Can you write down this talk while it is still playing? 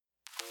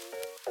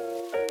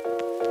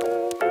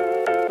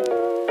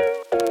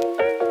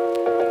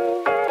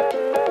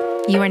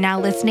You are now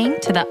listening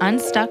to the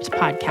Unstuck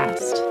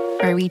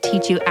podcast, where we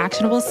teach you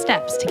actionable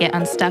steps to get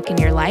unstuck in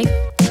your life,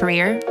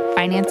 career,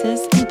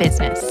 finances, and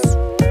business.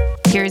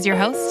 Here is your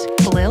host,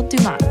 Khalil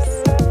Dumas.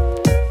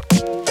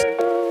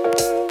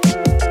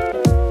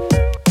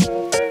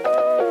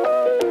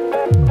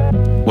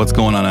 What's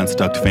going on,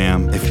 Unstuck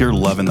fam? If you're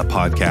loving the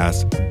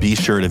podcast, be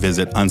sure to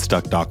visit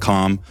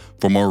unstuck.com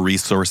for more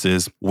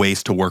resources,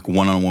 ways to work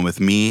one-on-one with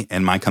me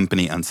and my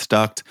company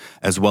Unstuck,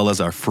 as well as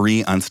our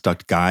free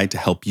Unstuck guide to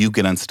help you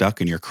get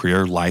unstuck in your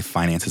career, life,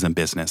 finances, and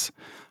business.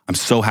 I'm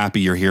so happy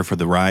you're here for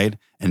the ride,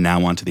 and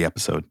now on to the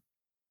episode.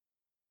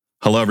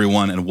 Hello,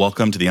 everyone, and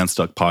welcome to the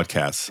Unstuck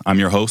podcast. I'm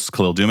your host,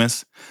 Khalil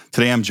Dumas.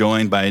 Today, I'm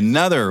joined by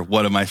another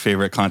one of my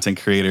favorite content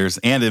creators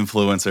and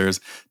influencers,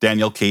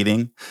 Daniel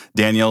Kading.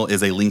 Daniel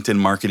is a LinkedIn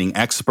marketing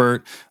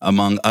expert,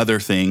 among other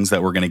things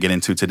that we're going to get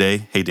into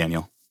today. Hey,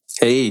 Daniel.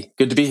 Hey,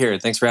 good to be here.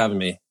 Thanks for having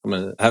me. I'm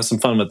going to have some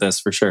fun with this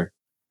for sure.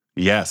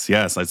 Yes.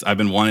 I've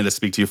been wanting to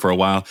speak to you for a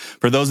while.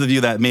 For those of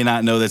you that may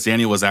not know this,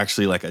 Daniel was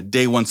actually like a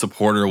day one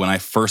supporter when I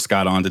first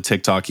got onto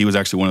TikTok. He was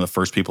actually one of the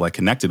first people I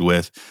connected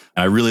with.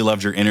 And I really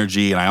loved your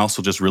energy. And I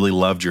also just really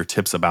loved your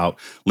tips about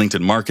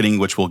LinkedIn marketing,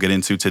 which we'll get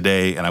into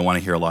today. And I want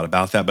to hear a lot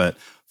about that. But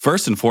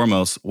first and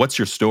foremost, what's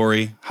your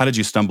story? How did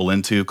you stumble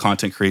into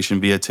content creation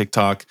via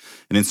TikTok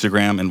and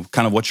Instagram? And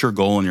kind of what's your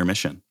goal and your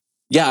mission?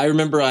 Yeah,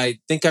 I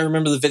think I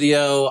remember the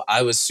video.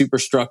 I was super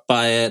struck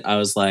by it. I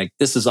was like,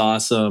 this is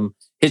awesome.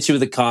 Hit you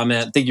with a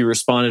comment. I think you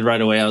responded right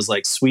away. I was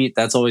like, sweet,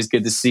 that's always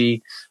good to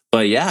see.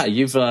 But yeah,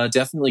 you've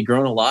definitely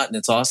grown a lot, and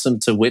it's awesome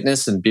to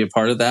witness and be a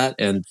part of that,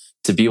 and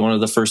to be one of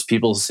the first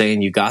people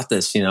saying you got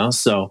this,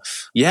 So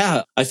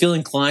yeah, I feel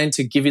inclined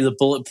to give you the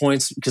bullet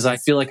points because I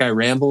feel like I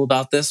ramble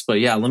about this,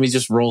 but yeah, let me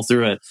just roll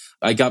through it.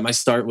 I got my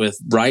start with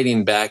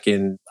writing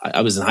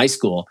I was in high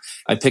school.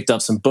 I picked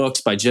up some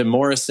books by Jim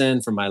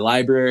Morrison from my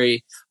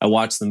library. I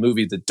watched the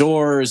movie The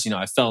Doors.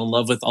 I fell in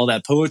love with all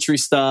that poetry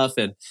stuff,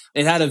 and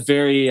it had a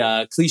very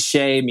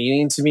cliche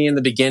meaning to me in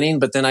the beginning,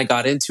 but then I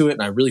got into it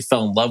and I really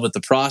fell in love with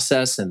the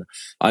process. And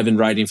I've been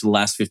writing for the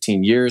last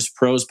 15 years,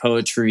 prose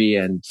poetry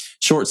and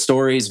short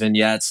stories,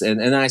 vignettes.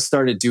 And I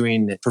started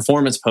doing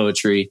performance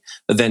poetry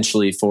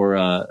eventually for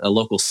a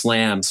local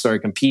slam, started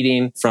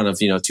competing in front of,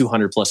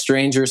 200 plus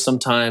strangers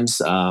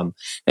sometimes. And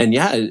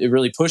yeah, it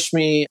really pushed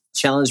me,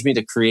 challenged me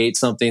to create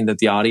something that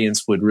the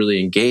audience would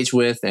really engage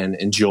with and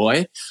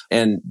enjoy.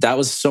 And that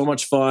was so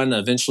much fun.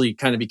 Eventually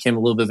kind of became a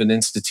little bit of an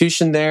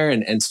institution there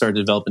and started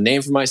to develop a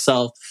name for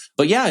myself.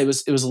 But yeah, it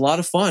was a lot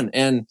of fun.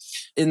 And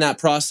in that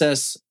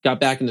process, got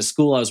back into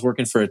school. I was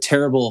working for a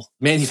terrible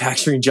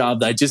manufacturing job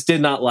that I just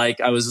did not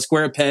like. I was a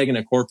square peg in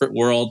a corporate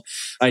world.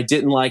 I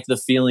didn't like the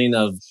feeling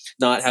of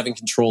not having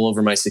control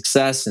over my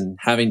success and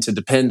having to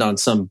depend on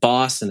some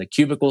boss in a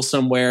cubicle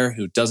somewhere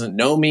who doesn't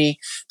know me,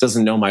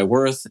 doesn't know my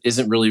worth,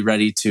 isn't really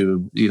ready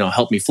to,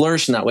 help me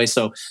flourish in that way.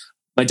 So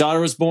my daughter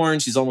was born.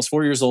 She's almost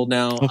 4 years old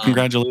now. Oh,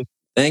 congratulations.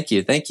 Thank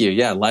you.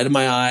 Yeah, light of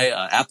my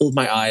eye, apple of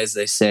my eye, as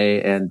they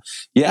say. And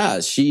yeah,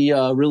 she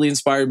really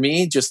inspired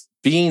me just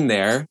being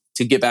there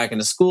to get back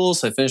into school.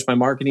 So I finished my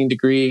marketing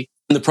degree.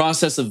 In the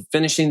process of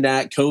finishing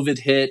that, COVID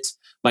hit.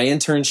 My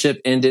internship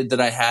ended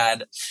that I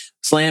had.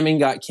 Slamming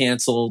got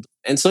canceled.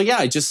 And so yeah,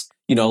 I just,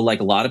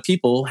 like a lot of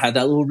people, had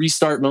that little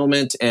restart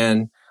moment.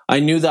 And I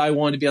knew that I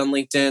wanted to be on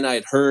LinkedIn. I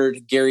had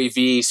heard Gary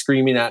Vee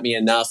screaming at me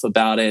enough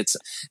about it.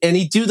 And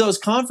he'd do those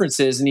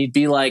conferences and he'd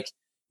be like,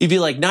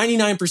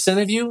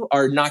 99% of you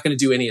are not going to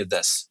do any of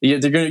this. You're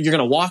going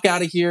to walk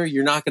out of here.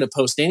 You're not going to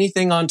post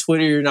anything on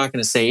Twitter. You're not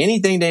going to say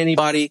anything to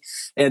anybody.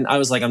 And I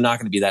was like, I'm not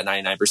going to be that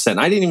 99%.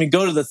 I didn't even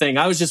go to the thing.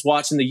 I was just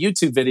watching the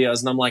YouTube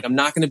videos and I'm like, I'm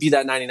not going to be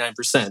that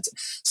 99%.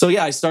 So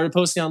yeah, I started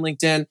posting on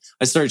LinkedIn.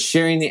 I started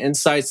sharing the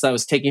insights that I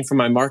was taking from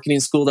my marketing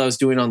school that I was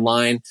doing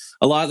online.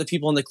 A lot of the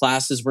people in the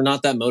classes were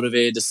not that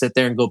motivated to sit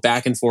there and go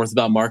back and forth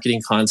about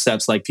marketing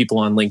concepts like people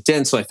on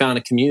LinkedIn. So I found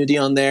a community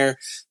on there,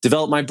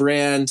 developed my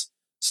brand,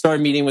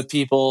 started meeting with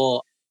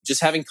people, just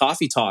having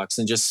coffee talks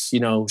and just,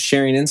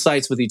 sharing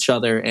insights with each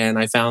other. And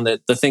I found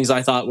that the things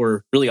I thought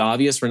were really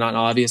obvious were not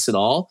obvious at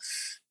all,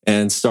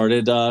 and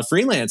started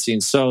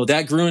freelancing. So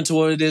that grew into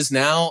what it is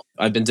now.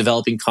 I've been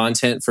developing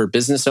content for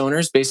business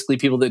owners, basically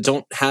people that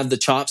don't have the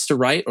chops to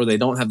write or they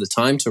don't have the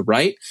time to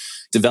write.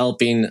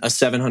 Developing a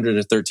 700 or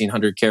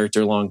 1,300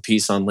 character long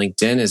piece on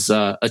LinkedIn is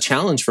a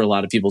challenge for a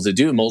lot of people to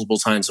do multiple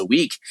times a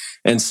week.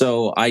 And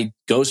so I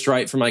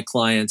ghostwrite for my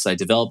clients. I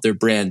develop their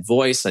brand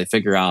voice. I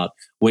figure out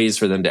ways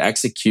for them to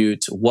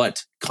execute,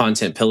 what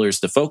content pillars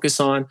to focus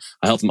on.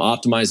 I help them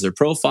optimize their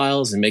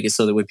profiles and make it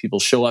so that when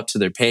people show up to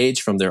their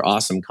page from their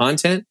awesome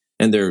content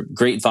and their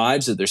great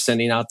vibes that they're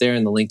sending out there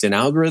in the LinkedIn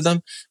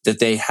algorithm, that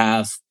they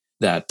have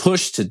that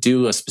push to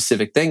do a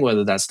specific thing,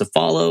 whether that's to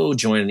follow,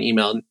 join an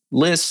email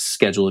list,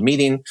 schedule a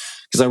meeting,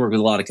 because I work with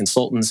a lot of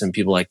consultants and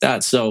people like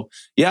that. So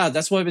yeah,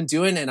 that's what I've been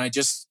doing. And I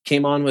just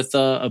came on with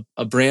a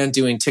brand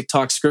doing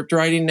TikTok script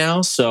writing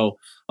now. So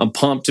I'm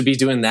pumped to be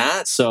doing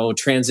that. So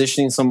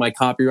transitioning some of my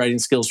copywriting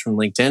skills from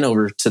LinkedIn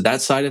over to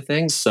that side of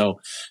things.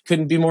 So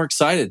couldn't be more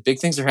excited. Big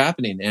things are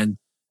happening. And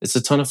it's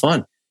a ton of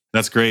fun.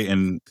 That's great.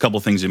 And a couple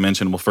of things you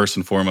mentioned. Well, first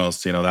and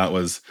foremost, that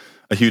was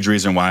a huge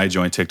reason why I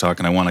joined TikTok.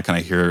 And I want to kind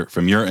of hear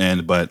from your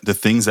end. But the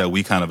things that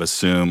we kind of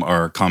assume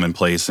are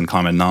commonplace and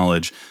common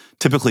knowledge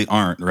typically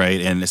aren't, right?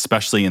 And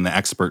especially in the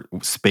expert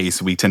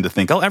space, we tend to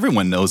think, oh,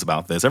 everyone knows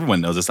about this. Everyone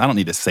knows this. I don't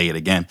need to say it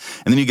again.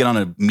 And then you get on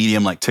a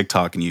medium like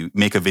TikTok and you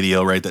make a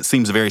video, right, that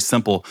seems very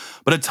simple,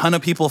 but a ton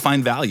of people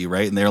find value,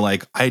 right? And they're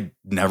like, I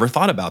never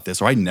thought about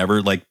this, or I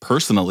never,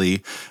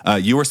 personally,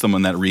 you were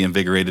someone that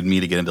reinvigorated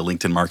me to get into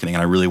LinkedIn marketing.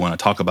 And I really want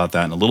to talk about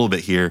that in a little bit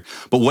here.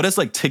 But what has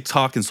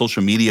TikTok and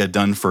social media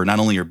done for not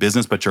only your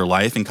business, but your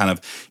life and kind of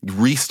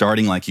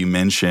restarting, like you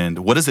mentioned?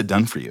 What has it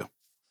done for you?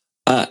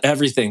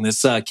 Everything.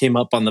 This came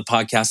up on the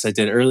podcast I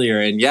did earlier.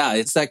 And yeah,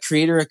 it's that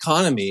creator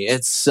economy.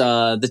 It's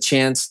the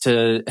chance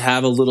to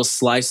have a little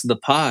slice of the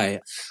pie.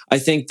 I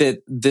think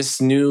that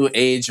this new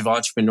age of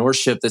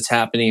entrepreneurship that's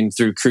happening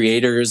through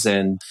creators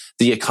and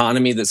the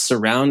economy that's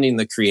surrounding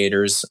the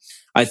creators,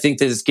 I think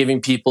that it's giving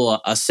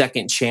people a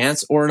second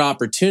chance or an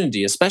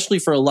opportunity, especially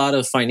for a lot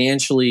of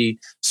financially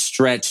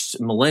stretched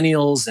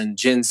millennials and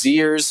Gen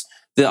Zers.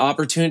 The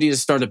opportunity to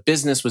start a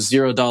business with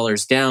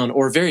 $0 down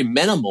or very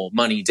minimal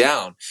money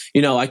down.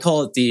 I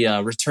call it the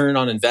return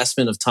on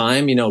investment of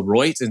time,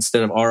 ROIT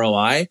instead of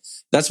ROI.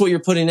 That's what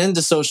you're putting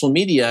into social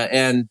media.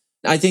 And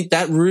I think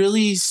that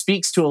really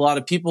speaks to a lot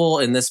of people.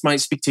 And this might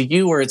speak to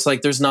you where it's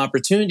like there's an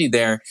opportunity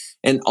there.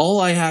 And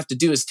all I have to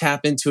do is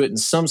tap into it in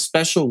some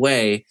special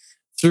way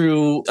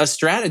through a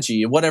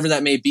strategy, whatever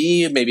that may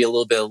be, maybe a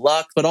little bit of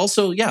luck, but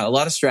also, a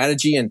lot of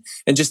strategy and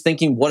just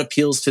thinking what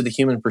appeals to the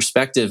human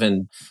perspective.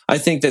 And I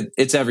think that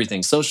it's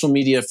everything, social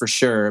media for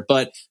sure,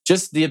 but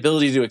just the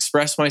ability to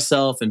express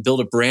myself and build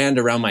a brand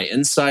around my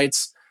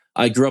insights.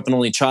 I grew up an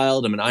only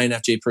child. I'm an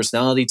INFJ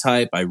personality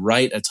type. I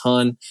write a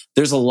ton.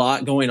 There's a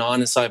lot going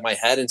on inside my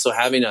head. And so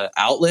having an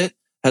outlet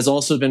has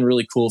also been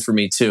really cool for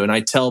me too. And I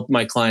tell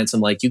my clients,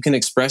 I'm like, you can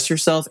express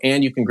yourself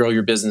and you can grow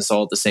your business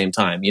all at the same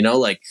time.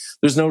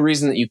 There's no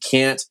reason that you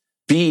can't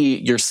be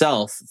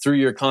yourself through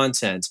your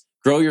content,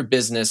 grow your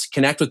business,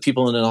 connect with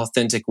people in an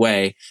authentic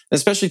way,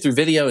 especially through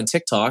video and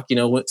TikTok.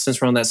 Since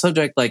we're on that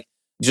subject,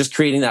 just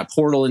creating that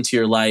portal into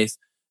your life,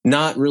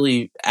 not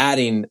really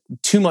adding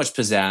too much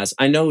pizzazz.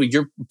 I know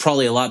you're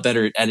probably a lot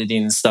better at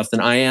editing and stuff than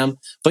I am,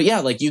 but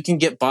you can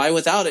get by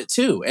without it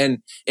too. And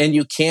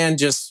you can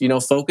just,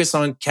 focus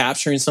on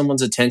capturing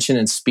someone's attention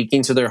and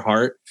speaking to their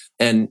heart.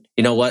 And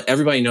you know what?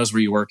 Everybody knows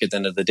where you work at the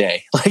end of the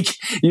day.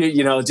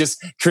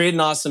 Just create an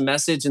awesome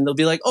message and they'll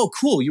be like, oh,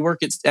 cool. You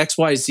work at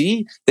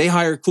XYZ. They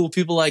hire cool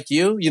people like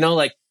you,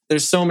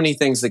 there's so many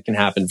things that can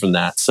happen from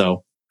that.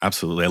 So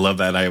absolutely. I love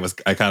that. I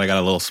kind of got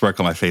a little smirk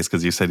on my face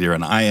because you said you're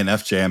an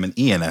INFJ, I'm an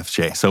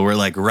ENFJ. So we're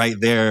right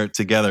there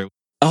together.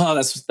 Oh,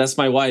 that's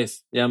my wife.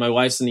 Yeah, my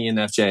wife's an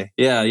ENFJ.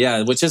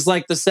 Yeah, which is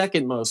the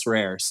second most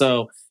rare.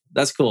 So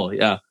that's cool.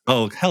 Yeah.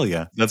 Oh, hell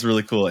yeah. That's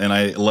really cool. And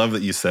I love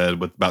that you said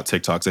about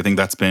TikToks. I think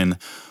that's been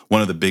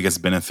one of the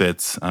biggest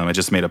benefits. I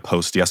just made a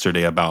post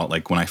yesterday about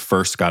when I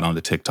first got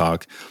onto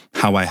TikTok,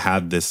 how I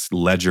had this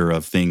ledger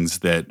of things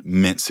that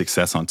meant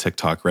success on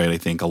TikTok, right? I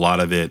think a lot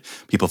of it,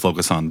 people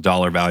focus on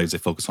dollar values, they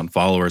focus on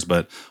followers,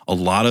 but a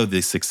lot of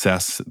the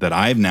success that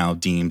I've now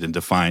deemed and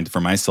defined for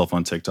myself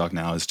on TikTok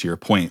now is, to your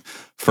point,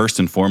 first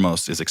and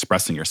foremost is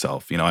expressing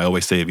yourself. I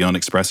always say if you don't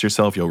express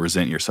yourself, you'll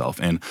resent yourself.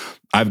 And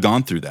I've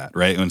gone through that,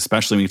 right? And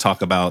especially when you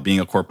talk about being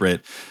a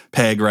corporate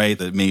peg, right?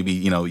 That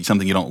maybe,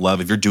 something you don't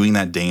love. If you're doing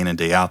that day in and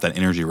day out, that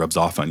energy rubs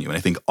off on you. And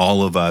I think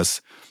all of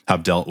us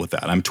have dealt with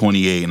that. I'm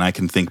 28 and I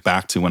can think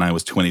back to when I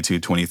was 22,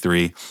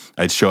 23.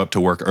 I'd show up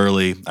to work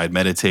early, I'd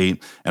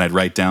meditate, and I'd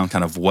write down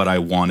kind of what I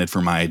wanted for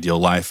my ideal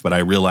life. But I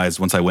realized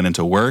once I went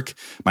into work,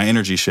 my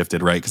energy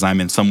shifted, right? Because I'm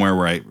in somewhere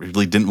where I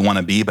really didn't want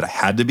to be, but I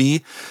had to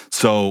be.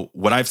 So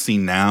what I've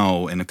seen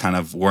now and kind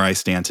of where I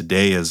stand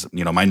today is,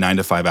 my 9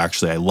 to 5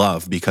 actually I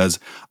love because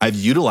I've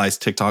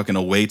utilized TikTok in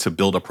a way to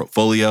build a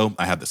portfolio.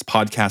 I have this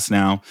podcast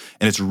now,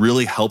 and it's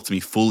really helped me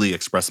fully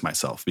express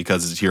myself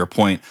because, to your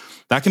point,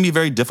 that can be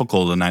very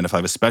difficult in 9 to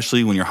 5,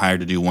 especially when you're hired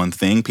to do one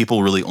thing.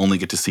 People really only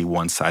get to see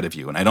one side of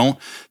you. And I don't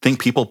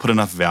think people put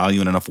enough value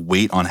and enough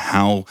weight on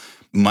how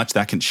much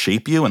that can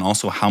shape you and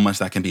also how much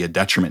that can be a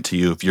detriment to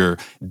you if you're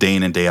day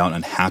in and day out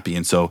unhappy.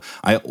 And so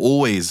I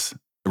always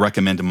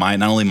recommend to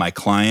not only my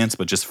clients,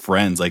 but just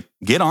friends,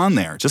 get on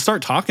there. Just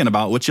start talking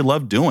about what you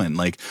love doing.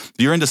 If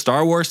you're into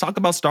Star Wars, talk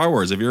about Star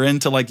Wars. If you're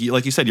into, like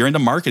you said, you're into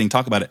marketing,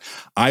 talk about it.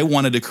 I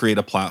wanted to create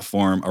a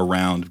platform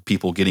around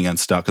people getting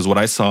unstuck because what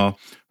I saw,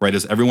 right,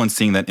 is everyone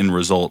seeing that end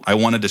result. I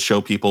wanted to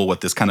show people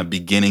what this kind of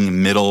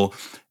beginning, middle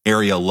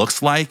area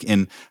looks like.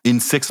 And in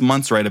 6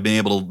 months, right, I've been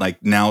able to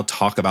now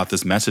talk about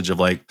this message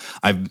of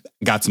I've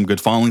got some good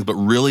followings, but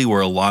really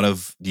where a lot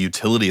of the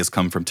utility has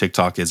come from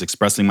TikTok is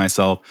expressing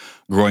myself,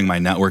 growing my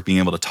network, being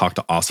able to talk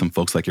to awesome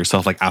folks like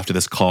yourself, after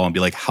this call and be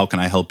like, how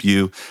can I help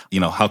you?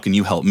 How can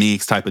you help me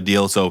type of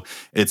deal. So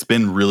it's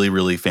been really,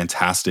 really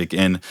fantastic.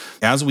 And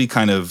as we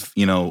kind of,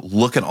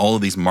 look at all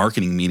of these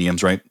marketing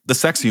mediums, right, the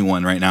sexy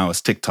one right now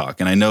is TikTok.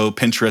 And I know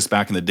Pinterest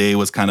back in the day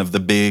was kind of the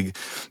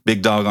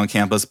big dog on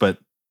campus, but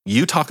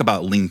You talk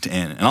about LinkedIn,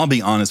 and I'll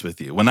be honest with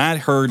you. When I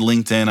heard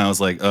LinkedIn, I was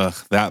like, ugh,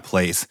 that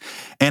place.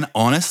 And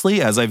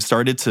honestly, as I've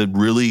started to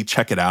really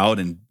check it out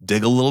and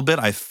dig a little bit,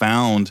 I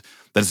found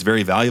that it's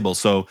very valuable.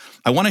 So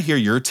I want to hear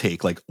your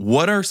take. Like,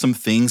 what are some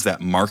things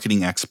that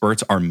marketing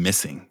experts are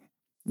missing?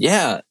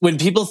 Yeah. When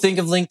people think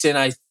of LinkedIn,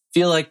 I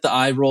feel like the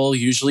eye roll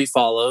usually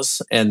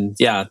follows. And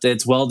yeah,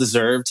 it's well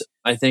deserved.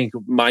 I think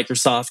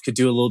Microsoft could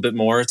do a little bit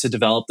more to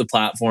develop the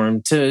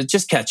platform to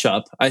just catch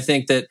up. I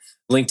think that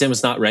LinkedIn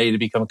was not ready to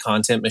become a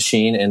content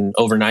machine, and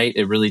overnight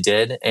it really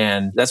did.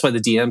 And that's why the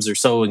DMs are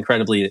so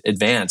incredibly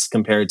advanced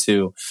compared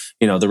to,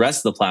 the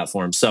rest of the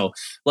platform. So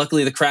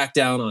luckily the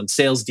crackdown on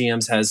sales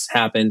DMs has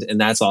happened,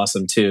 and that's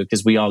awesome too,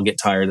 because we all get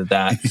tired of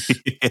that.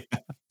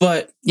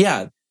 But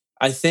yeah,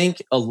 I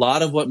think a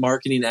lot of what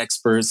marketing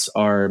experts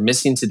are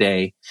missing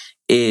today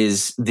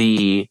is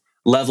the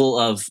level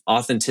of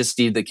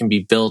authenticity that can be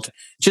built,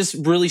 just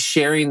really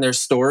sharing their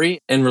story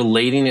and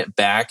relating it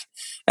back.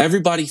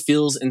 Everybody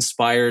feels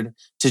inspired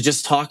to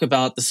just talk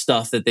about the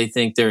stuff that they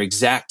think their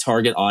exact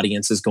target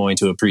audience is going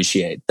to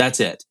appreciate. That's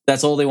it.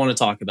 That's all they want to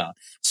talk about.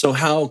 So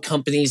how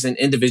companies and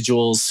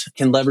individuals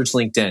can leverage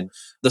LinkedIn,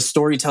 the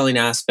storytelling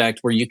aspect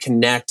where you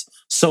connect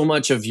so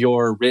much of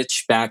your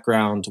rich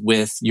background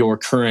with your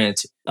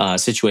current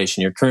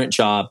situation, your current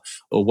job,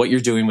 or what you're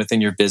doing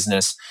within your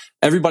business.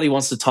 Everybody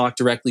wants to talk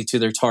directly to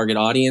their target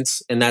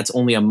audience, and that's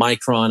only a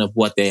micron of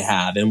what they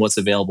have and what's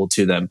available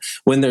to them.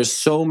 When there's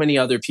so many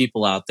other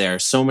people out there,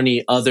 so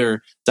many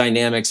other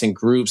dynamics and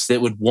groups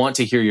that would want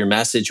to hear your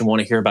message and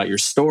want to hear about your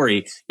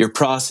story, your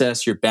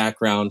process, your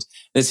background.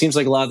 And it seems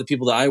like a lot of the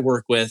people that I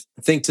work with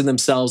think to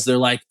themselves, they're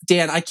like,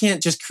 Dan, I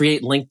can't just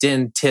create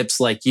LinkedIn tips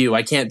like you.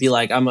 I can't be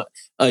like, I'm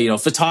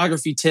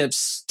photography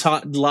tips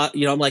taught a lot.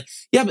 I'm like,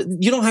 yeah, but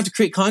you don't have to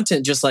create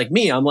content just like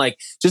me. I'm like,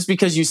 just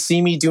because you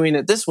see me doing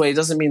it this way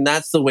doesn't mean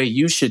that's the way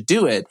you should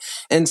do it.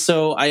 And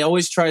so I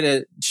always try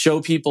to show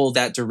people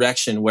that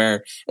direction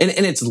where, and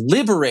it's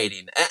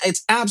liberating.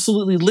 It's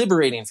absolutely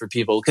liberating for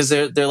people because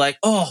they're like,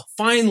 oh,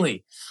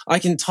 finally, I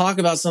can talk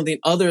about something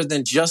other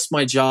than just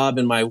my job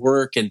and my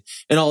work and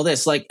all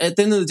this. Like at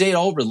the end of the day, it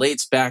all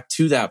relates back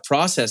to that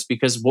process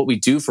because what we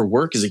do for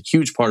work is a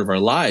huge part of our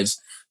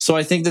lives. So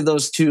I think that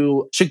those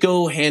two should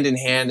go hand in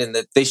hand and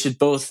that they should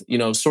both,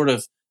 sort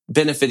of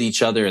benefit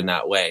each other in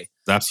that way.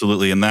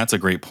 Absolutely. And that's a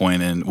great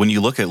point. And when you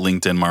look at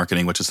LinkedIn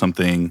marketing, which is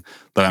something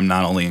that I'm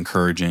not only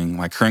encouraging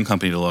my current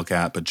company to look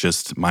at, but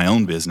just my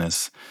own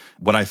business,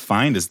 what I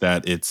find is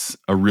that it's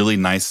a really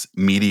nice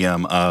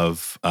medium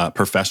of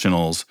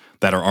professionals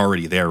that are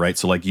already there, right?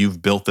 So like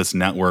you've built this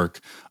network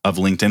of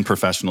LinkedIn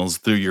professionals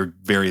through your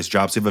various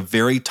jobs. You have a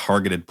very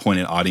targeted,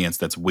 pointed audience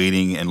that's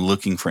waiting and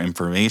looking for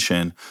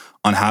information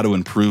on how to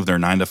improve their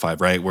 9 to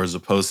 5, right? Whereas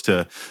opposed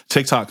to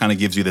TikTok kind of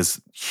gives you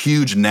this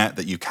huge net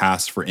that you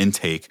cast for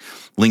intake.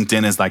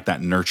 LinkedIn is like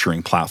that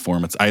nurturing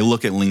platform. I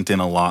look at LinkedIn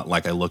a lot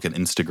like I look at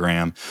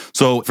Instagram.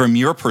 So from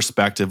your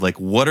perspective, like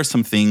what are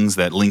some things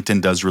that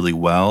LinkedIn does really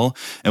well?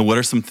 And what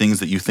are some things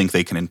that you think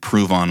they can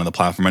improve on the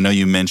platform? I know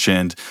you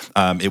mentioned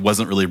it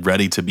wasn't really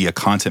ready to be a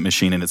content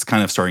machine and it's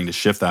kind of starting to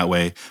shift that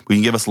way. Can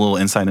you give us a little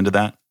insight into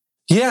that?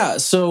 Yeah.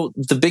 So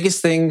the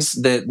biggest things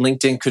that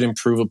LinkedIn could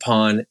improve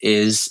upon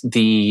is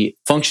the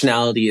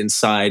functionality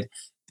inside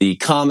the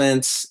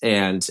comments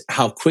and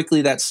how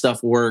quickly that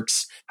stuff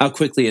works, how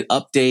quickly it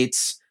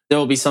updates. There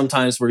will be some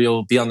times where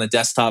you'll be on the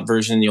desktop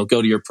version, you'll go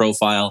to your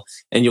profile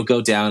and you'll go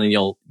down and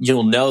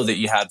you'll know that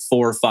you had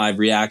 4 or 5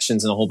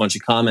 reactions and a whole bunch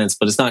of comments,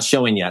 but it's not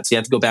showing yet. So you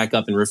have to go back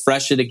up and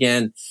refresh it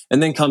again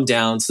and then come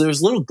down. So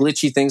there's little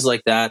glitchy things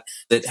like that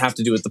have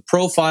to do with the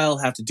profile,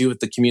 have to do with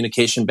the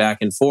communication back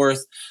and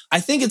forth. I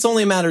think it's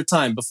only a matter of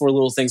time before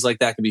little things like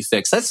that can be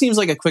fixed. That seems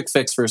like a quick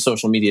fix for a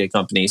social media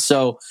company.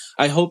 So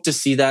I hope to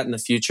see that in the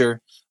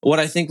future.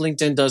 What I think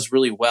LinkedIn does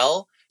really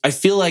well, I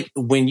feel like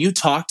when you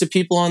talk to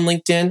people on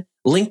LinkedIn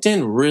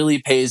really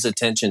pays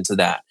attention to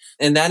that.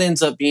 And that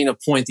ends up being a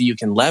point that you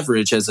can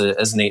leverage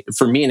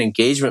for me, an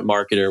engagement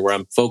marketer where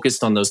I'm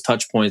focused on those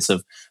touch points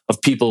of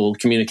people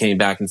communicating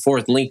back and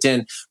forth.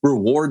 LinkedIn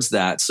rewards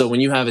that. So when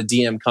you have a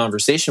DM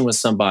conversation with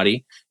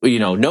somebody,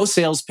 no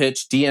sales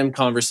pitch, DM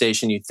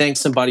conversation, you thank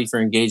somebody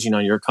for engaging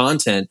on your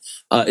content.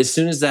 As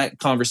soon as that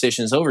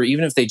conversation is over,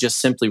 even if they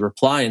just simply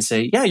reply and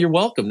say, yeah, you're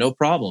welcome, no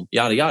problem,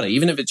 yada, yada.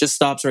 Even if it just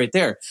stops right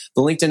there,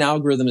 the LinkedIn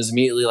algorithm is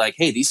immediately like,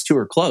 hey, these two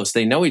are close.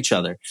 They know each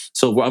other.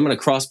 So I'm going to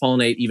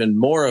cross-pollinate even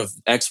more of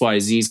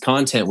XYZ's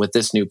content with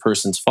this new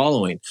person's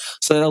following.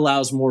 So that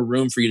allows more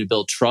room for you to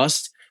build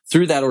trust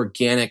through that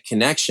organic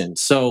connection.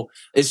 So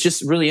it's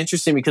just really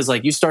interesting because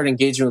like you start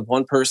engaging with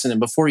one person and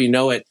before you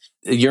know it,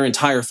 your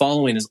entire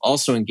following is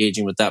also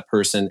engaging with that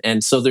person.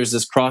 And so there's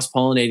this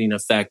cross-pollinating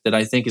effect that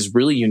I think is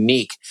really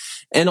unique.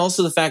 And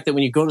also the fact that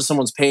when you go to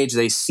someone's page,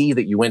 they see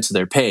that you went to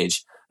their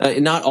page.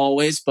 Not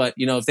always, but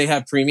if they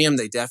have premium,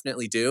 they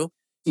definitely do.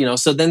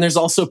 So then there's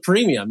also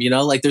premium,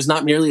 like there's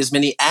not nearly as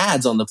many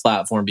ads on the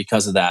platform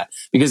because of that,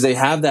 because they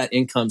have that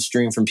income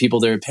stream from people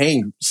that are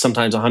paying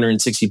sometimes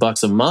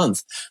 $160 a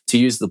month to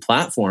use the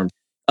platform.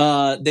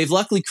 They've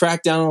luckily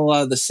cracked down on a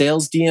lot of the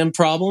sales DM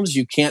problems.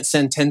 You can't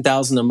send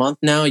 10,000 a month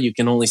now. You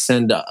can only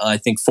send, I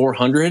think,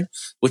 400,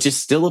 which is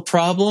still a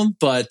problem.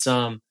 But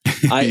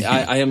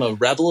I am a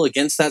rebel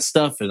against that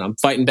stuff, and I'm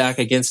fighting back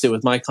against it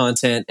with my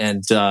content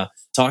and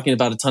talking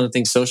about a ton of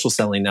things social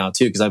selling now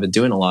too, because I've been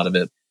doing a lot of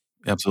it.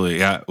 Absolutely.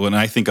 Yeah. When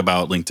I think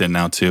about LinkedIn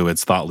now too,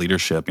 it's thought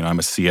leadership. I'm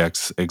a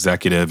CX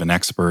executive and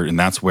expert, and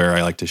that's where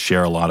I like to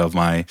share a lot of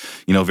my,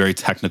 very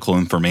technical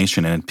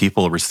information, and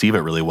people receive it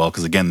really well.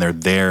 Because again, they're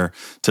there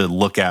to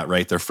look at,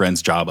 right, their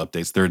friends' job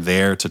updates. They're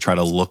there to try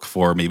to look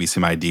for maybe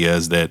some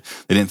ideas that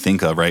they didn't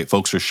think of, right?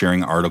 Folks are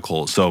sharing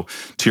articles. So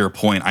to your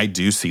point, I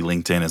do see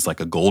LinkedIn as like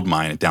a gold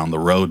mine down the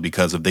road,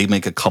 because if they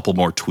make a couple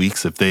more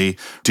tweaks, if they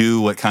do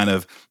what kind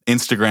of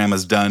Instagram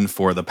has done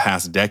for the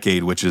past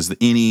decade, which is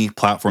any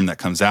platform that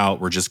comes out,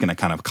 we're just going to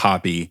kind of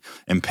copy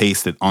and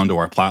paste it onto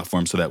our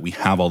platform so that we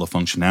have all the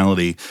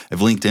functionality. If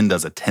LinkedIn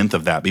does a tenth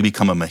of that, we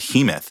become a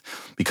behemoth,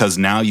 because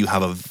now you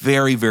have a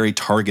very, very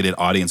targeted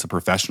audience of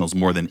professionals,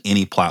 more than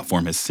any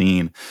platform has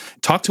seen.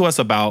 Talk to us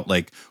about,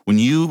 like, when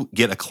you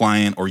get a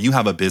client or you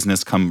have a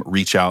business come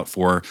reach out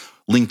for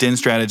LinkedIn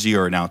strategy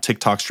or now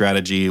TikTok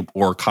strategy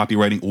or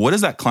copywriting, what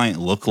does that client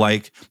look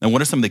like? And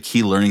what are some of the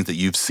key learnings that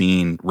you've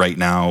seen right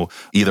now,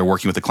 either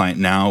working with the client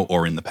now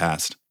or in the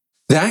past?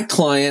 That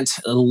client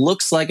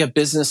looks like a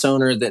business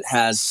owner that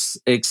has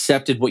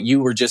accepted what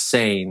you were just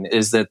saying,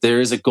 is that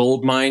there is a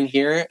gold mine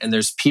here and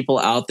there's people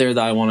out there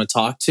that I want to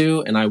talk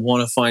to, and I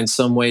want to find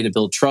some way to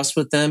build trust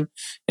with them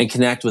and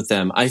connect with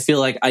them. I feel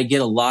like I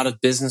get a lot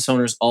of business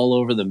owners all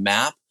over the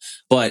map,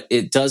 but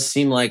it does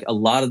seem like a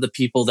lot of the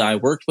people that I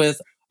worked with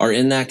are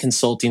in that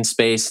consulting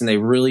space, and they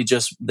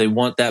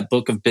want that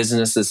book of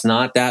business that's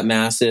not that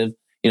massive,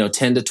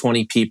 10 to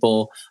 20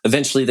 people.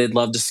 Eventually they'd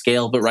love to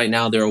scale, but right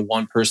now they're a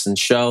one-person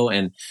show.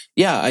 And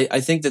yeah, I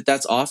think that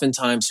that's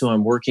oftentimes who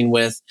I'm working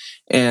with.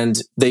 And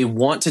they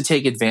want to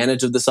take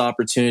advantage of this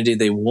opportunity.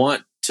 They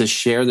want to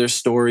share their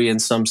story in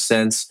some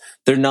sense.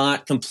 They're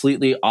not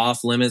completely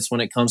off limits when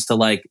it comes to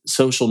like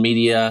social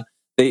media.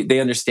 They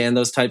understand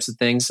those types of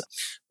things.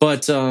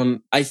 But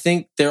I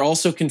think they're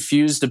also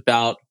confused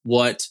about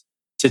what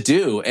to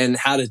do and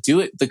how to do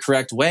it the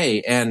correct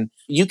way. And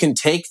you can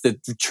take the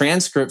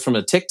transcript from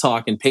a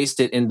TikTok and paste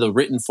it in the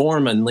written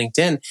form on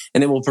LinkedIn,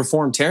 and it will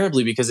perform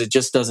terribly because it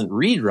just doesn't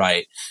read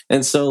right.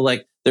 And so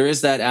like there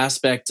is that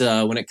aspect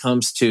when it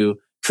comes to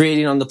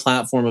creating on the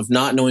platform of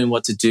not knowing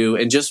what to do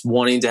and just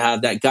wanting to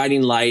have that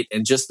guiding light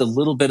and just a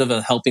little bit of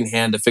a helping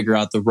hand to figure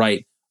out the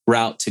right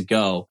route to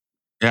go.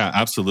 Yeah,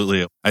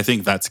 absolutely. I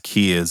think that's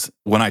key is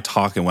when I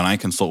talk and when I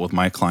consult with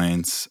my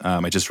clients,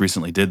 I just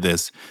recently did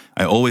this.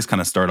 I always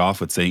kind of start off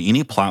with saying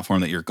any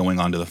platform that you're going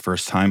on to the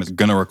first time is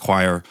going to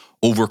require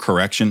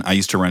overcorrection. I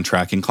used to run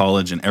track in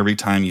college, and every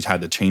time you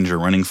had to change your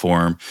running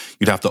form,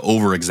 you'd have to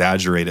over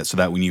exaggerate it so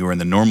that when you were in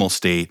the normal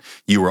state,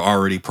 you were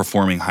already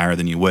performing higher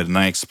than you would. And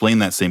I explain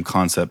that same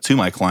concept to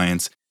my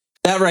clients.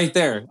 That right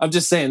there. I'm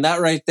just saying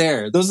that right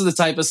there. Those are the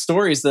type of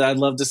stories that I'd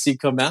love to see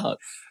come out.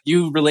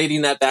 You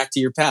relating that back to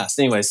your past.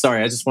 Anyway,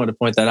 sorry, I just wanted to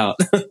point that out.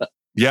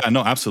 Yeah,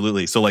 no,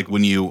 absolutely. So like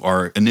when you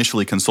are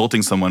initially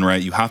consulting someone,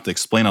 right, you have to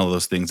explain all of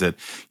those things that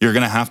you're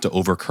going to have to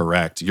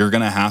overcorrect. You're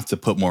going to have to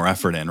put more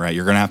effort in, right?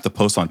 You're going to have to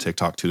post on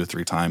TikTok 2 to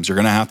 3 times. You're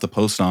going to have to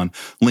post on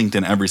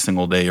LinkedIn every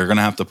single day. You're going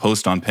to have to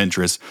post on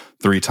Pinterest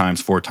 3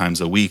 times, 4 times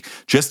a week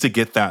just to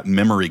get that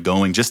memory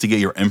going, just to get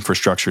your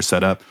infrastructure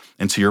set up.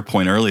 And to your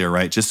point earlier,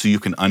 right, just so you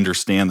can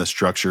understand the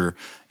structure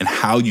and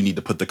how you need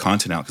to put the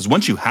content out. Because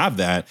once you have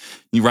that,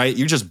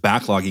 you're just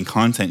backlogging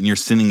content and you're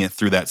sending it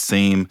through that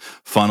same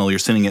funnel. You're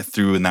sending it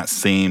through in that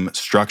same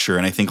structure.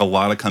 And I think a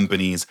lot of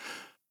companies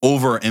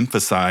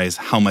overemphasize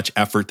how much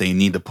effort they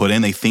need to put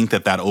in. They think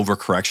that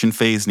overcorrection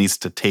phase needs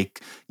to take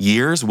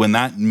years, when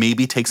that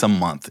maybe takes a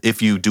month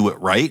if you do it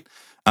right,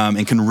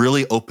 and can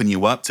really open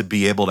you up to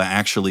be able to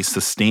actually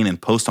sustain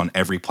and post on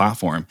every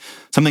platform.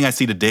 Something I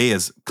see today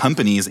is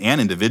companies and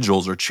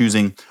individuals are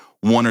choosing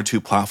 1 or 2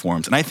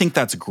 platforms. And I think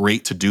that's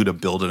great to do to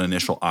build an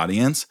initial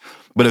audience.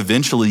 But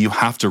eventually you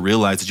have to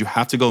realize that you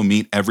have to go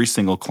meet every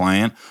single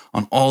client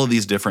on all of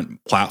these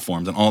different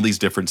platforms and all these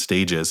different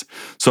stages.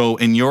 So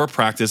in your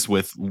practice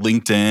with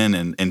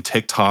LinkedIn and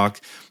TikTok,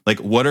 like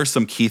what are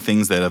some key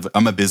things that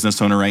I'm a business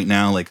owner right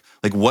now, like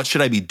what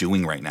should I be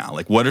doing right now?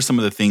 Like what are some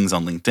of the things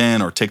on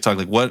LinkedIn or TikTok?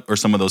 Like what are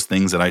some of those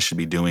things that I should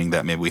be doing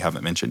that maybe we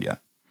haven't mentioned yet?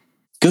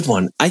 Good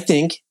one. I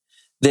think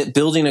that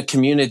building a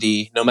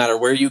community, no matter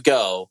where you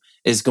go,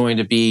 is going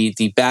to be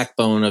the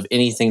backbone of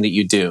anything that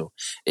you do.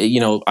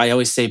 I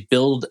always say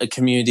build a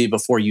community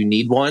before you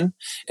need one.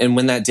 And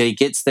when that day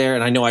gets there,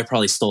 and I know I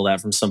probably stole that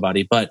from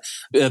somebody, but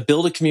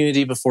build a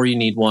community before you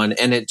need one.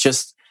 And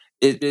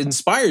it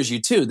inspires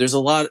you too. There's a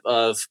lot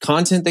of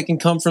content that can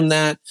come from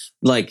that.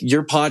 Like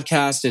your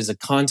podcast is a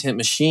content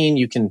machine.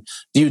 You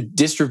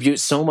distribute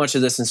so much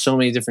of this in so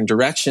many different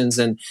directions.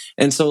 And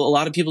so a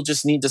lot of people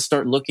just need to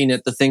start looking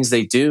at the things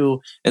they do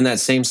in that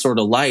same sort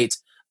of light,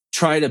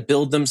 try to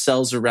build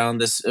themselves around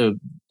this,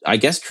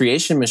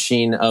 creation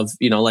machine of,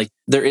 like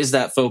there is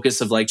that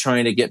focus of like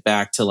trying to get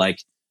back to like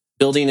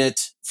building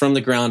it from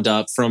the ground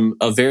up, from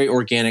a very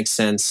organic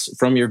sense,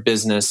 from your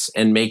business,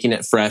 and making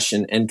it fresh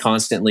and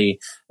constantly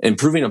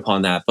improving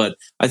upon that. But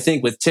I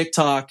think with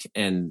TikTok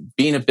and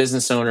being a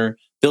business owner,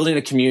 building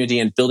a community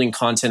and building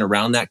content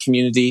around that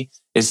community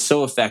is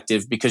so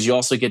effective because you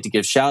also get to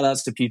give shout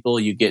outs to people.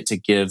 You get to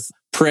give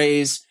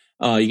praise.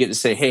 You get to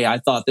say, hey, I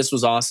thought this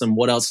was awesome.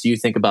 What else do you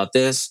think about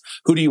this?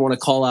 Who do you want to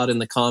call out in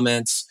the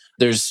comments?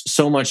 There's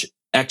so much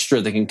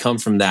extra that can come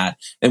from that.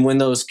 And when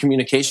those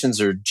communications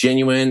are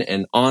genuine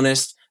and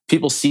honest,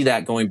 people see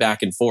that going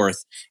back and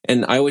forth.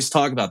 And I always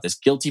talk about this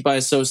guilty by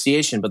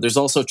association, but there's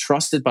also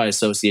trusted by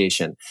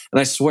association. And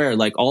I swear,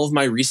 like all of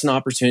my recent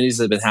opportunities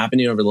that have been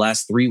happening over the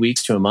last 3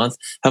 weeks to a month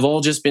have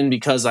all just been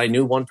because I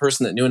knew one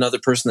person that knew another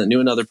person that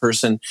knew another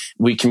person.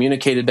 We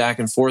communicated back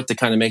and forth to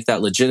kind of make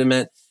that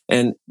legitimate.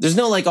 And there's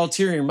no like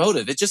ulterior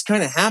motive. It just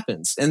kind of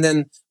happens. And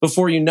then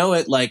before you know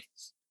it, like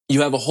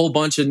you have a whole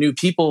bunch of new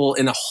people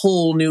in a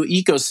whole new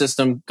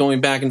ecosystem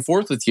going back and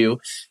forth with you.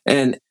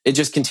 And it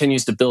just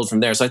continues to build from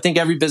there. So I think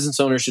every business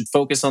owner should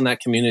focus on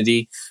that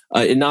community.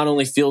 It not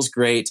only feels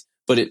great,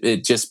 but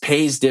it just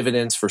pays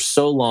dividends for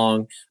so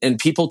long. And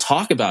people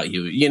talk about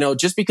you. You know,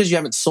 just because you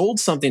haven't sold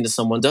something to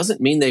someone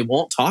doesn't mean they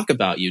won't talk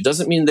about you.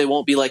 Doesn't mean they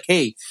won't be like,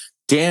 hey,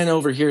 Dan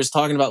over here is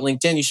talking about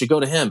LinkedIn. You should go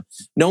to him.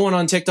 No one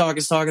on TikTok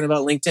is talking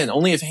about LinkedIn.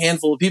 Only a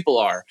handful of people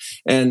are.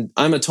 And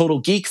I'm a total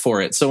geek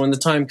for it. So when the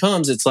time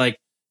comes, it's like,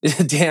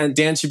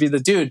 Dan should be the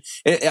dude.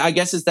 I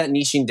guess it's that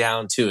niching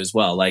down too as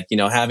well. Like, you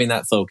know, having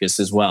that focus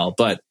as well.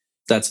 But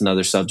that's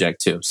another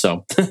subject too.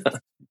 So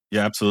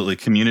yeah, absolutely.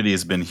 Community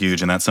has been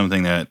huge. And that's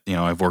something that, you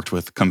know, I've worked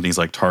with companies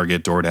like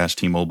Target, DoorDash,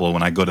 T-Mobile.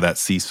 When I go to that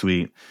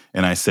C-suite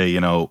and I say, you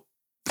know,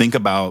 think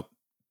about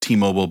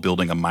T-Mobile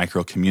building a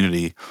micro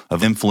community of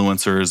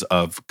influencers,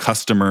 of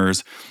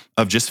customers,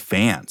 of just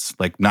fans,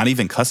 like not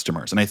even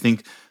customers. And I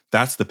think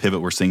that's the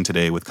pivot we're seeing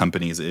today with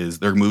companies is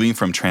they're moving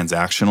from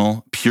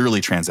transactional, purely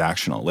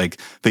transactional.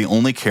 Like they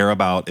only care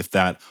about if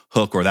that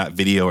hook or that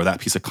video or that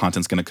piece of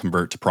content is going to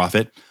convert to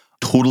profit.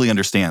 Totally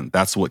understand.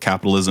 That's what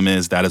capitalism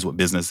is. That is what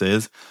business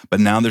is.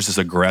 But now there's this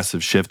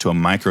aggressive shift to a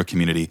micro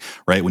community,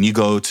 right? When you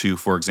go to,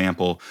 for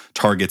example,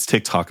 Target's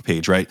TikTok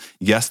page, right?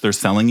 Yes, they're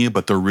selling you,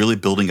 but they're really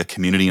building a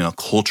community and a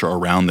culture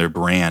around their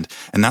brand.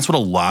 And that's what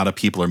a lot of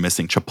people are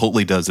missing.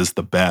 Chipotle does this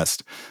the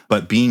best.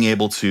 But being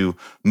able to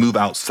move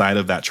outside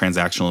of that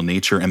transactional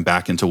nature and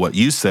back into what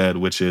you said,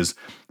 which is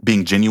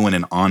being genuine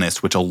and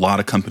honest, which a lot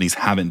of companies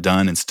haven't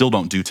done and still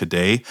don't do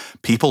today,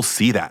 people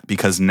see that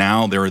because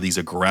now there are these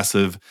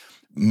aggressive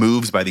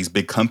moves by these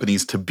big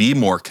companies to be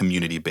more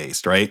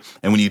community-based, right?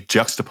 And when you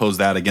juxtapose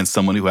that against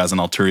someone who has an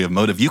ulterior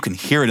motive, you can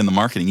hear it in the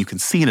marketing, you can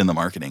see it in the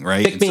marketing,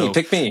 right?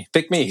 Pick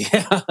me.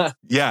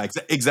 Yeah,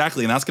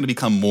 exactly. And that's going to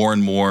become more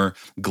and more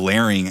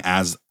glaring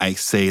as I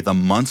say the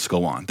months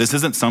go on. This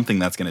isn't something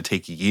that's going to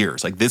take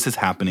years. Like this is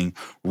happening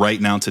right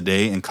now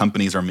today, and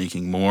companies are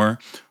making more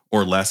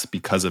or less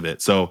because of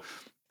it. So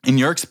in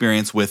your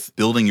experience with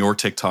building your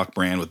TikTok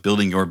brand, with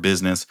building your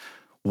business,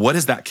 what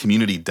has that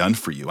community done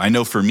for you? I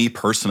know for me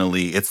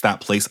personally, it's that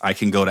place I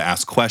can go to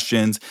ask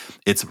questions.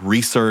 It's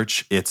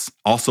research. It's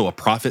also a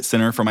profit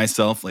center for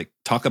myself. Like,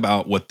 talk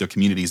about what the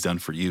community's done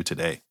for you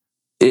today.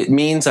 It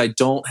means I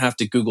don't have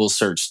to Google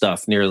search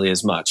stuff nearly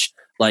as much.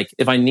 Like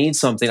if I need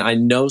something, I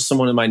know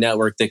someone in my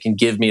network that can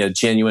give me a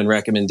genuine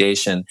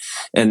recommendation,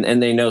 and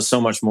they know so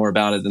much more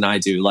about it than I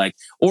do. Like,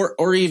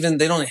 or even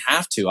they don't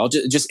have to. I'll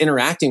just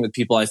interacting with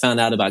people. I found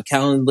out about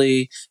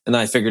Calendly, and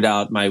then I figured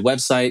out my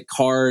website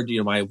card, you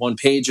know, my one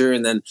pager,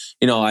 and then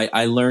you know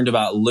I learned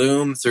about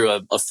Loom through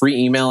a free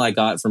email I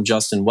got from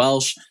Justin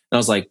Welsh, and I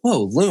was like,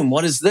 whoa, Loom,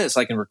 what is this?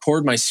 I can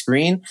record my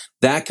screen.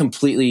 That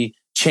completely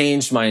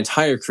changed my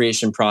entire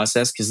creation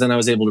process because then I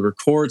was able to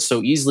record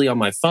so easily on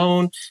my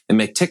phone and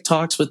make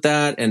TikToks with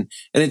that. And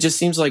it just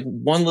seems like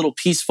one little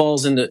piece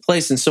falls into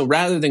place. And so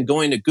rather than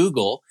going to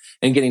Google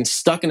and getting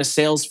stuck in a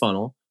sales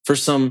funnel for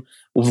some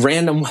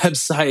random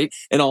website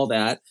and all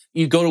that,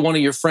 you go to one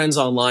of your friends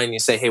online and you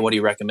say, hey, what do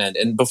you recommend?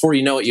 And before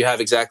you know it, you have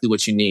exactly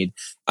what you need.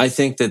 I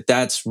think that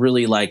that's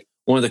really like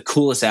one of the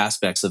coolest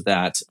aspects of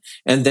that.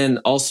 And then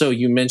also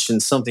you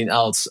mentioned something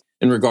else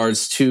in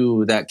regards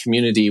to that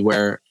community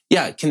where,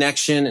 yeah,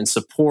 connection and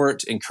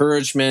support,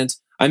 encouragement.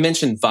 I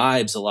mention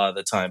vibes a lot of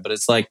the time, but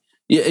it's like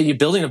you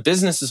building a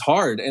business is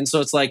hard. And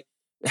so it's like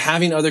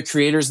having other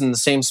creators in the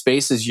same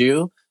space as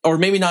you, or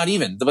maybe not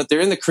even, but they're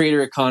in the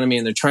creator economy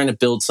and they're trying to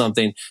build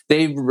something.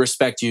 They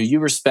respect you. You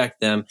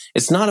respect them.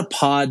 It's not a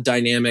pod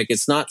dynamic.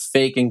 It's not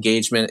fake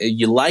engagement.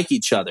 You like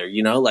each other,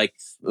 you know, like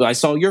I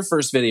saw your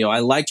first video. I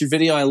liked your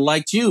video. I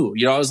liked you.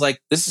 You know, I was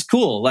like, this is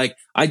cool. Like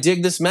I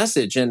dig this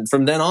message. And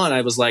from then on,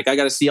 I was like, I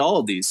got to see all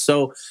of these.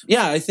 So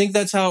yeah, I think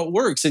that's how it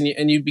works. And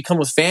you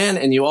become a fan,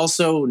 and you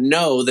also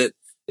know that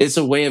it's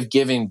a way of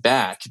giving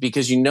back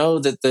because you know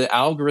that the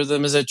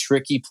algorithm is a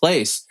tricky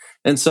place.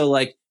 And so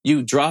like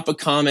you drop a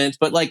comment,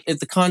 but like if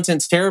the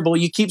content's terrible,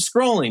 you keep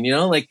scrolling,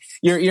 like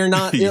you're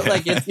not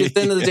like at the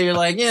end of the day, you're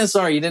like, yeah,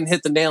 sorry, you didn't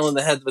hit the nail on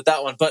the head with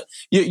that one, but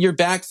you're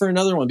back for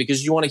another one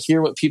because you want to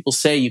hear what people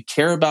say. You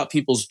care about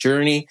people's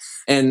journey.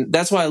 And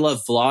that's why I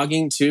love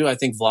vlogging too. I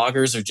think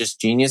vloggers are just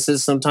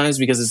geniuses sometimes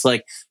because it's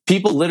like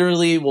people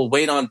literally will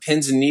wait on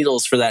pins and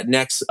needles for that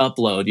next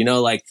upload.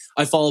 Like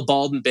I follow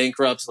Bald and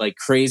Bankrupt like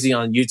crazy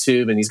on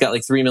YouTube and he's got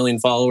like 3 million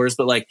followers.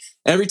 But like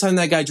every time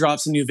that guy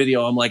drops a new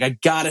video, I'm like, I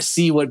gotta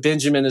see what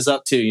Benjamin is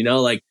up to,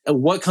 like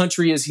what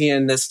country is he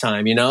in this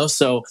time,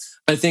 So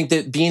I think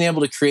that being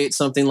able to create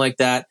something like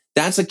that,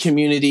 that's a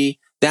community.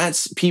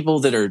 That's people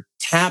that are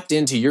tapped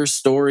into your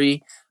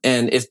story.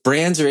 And if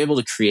brands are able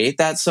to create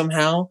that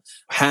somehow,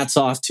 hats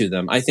off to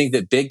them. I think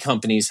that big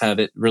companies have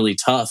it really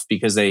tough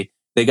because they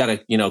got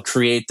to,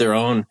 create their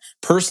own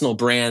personal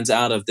brands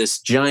out of this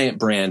giant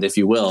brand, if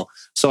you will.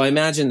 So I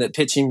imagine that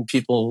pitching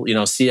people,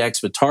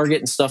 CX with Target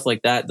and stuff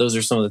like that, those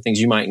are some of the things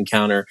you might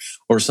encounter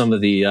or some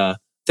of the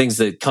things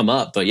that come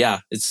up. But yeah,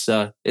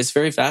 it's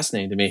very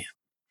fascinating to me.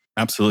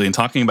 Absolutely. And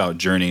talking about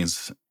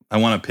journeys, I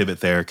want to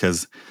pivot there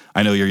because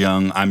I know you're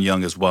young, I'm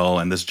young as well.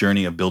 And this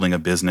journey of building a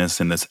business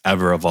in this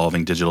ever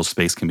evolving digital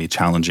space can be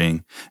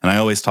challenging. And I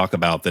always talk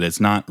about that it's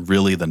not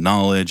really the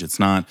knowledge. It's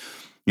not,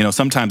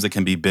 sometimes it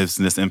can be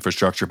business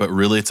infrastructure, but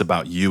really it's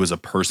about you as a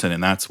person.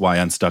 And that's why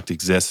Unstuck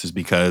exists, is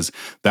because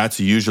that's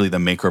usually the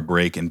make or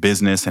break in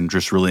business and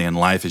just really in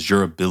life is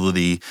your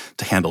ability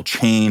to handle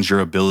change, your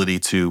ability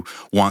to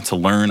want to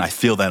learn. I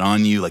feel that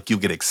on you. Like you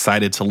get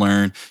excited to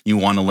learn. You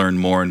want to learn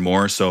more and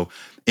more. So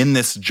in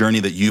this journey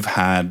that you've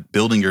had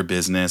building your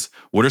business,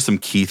 what are some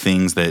key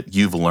things that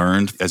you've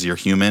learned as you're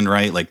human,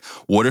 right? Like,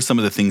 what are some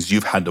of the things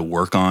you've had to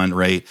work on,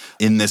 right?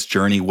 In this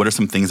journey, what are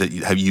some things that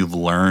you've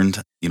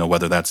learned,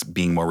 whether that's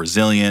being more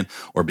resilient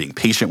or being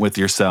patient with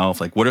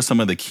yourself? Like, what are some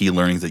of the key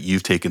learnings that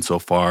you've taken so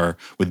far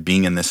with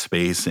being in this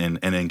space and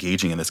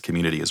engaging in this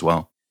community as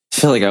well? I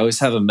feel like I always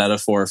have a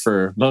metaphor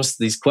for most of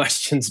these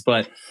questions,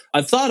 but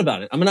I've thought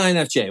about it. I'm an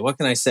INFJ. What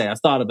can I say? I've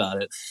thought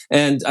about it.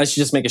 And I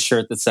should just make a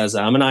shirt that says,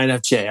 I'm an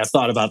INFJ. I've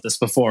thought about this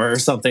before or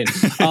something.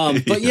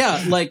 But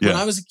yeah, when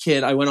I was a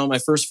kid, I went on my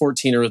first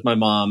 14er with my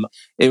mom.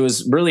 It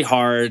was really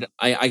hard.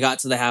 I got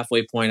to the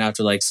halfway point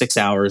after like 6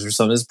 hours or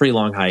something. It was a pretty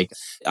long hike.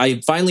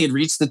 I finally had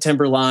reached the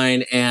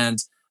timberline and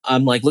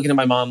I'm like looking at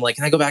my mom, like,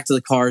 can I go back to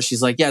the car?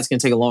 She's like, yeah, it's going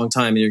to take a long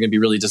time and you're going to be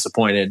really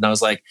disappointed. And I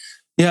was like,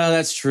 yeah,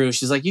 that's true.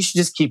 She's like, you should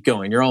just keep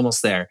going. You're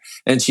almost there.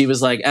 And she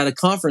was like, at a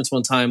conference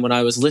one time when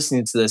I was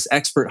listening to this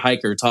expert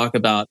hiker talk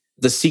about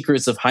the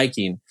secrets of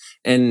hiking.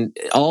 And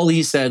all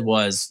he said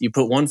was, you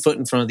put one foot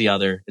in front of the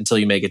other until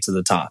you make it to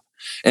the top.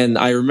 And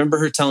I remember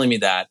her telling me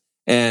that.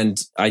 And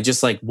I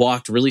just like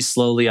walked really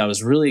slowly. I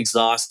was really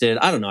exhausted.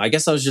 I don't know. I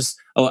guess I was just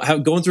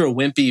going through a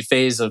wimpy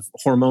phase of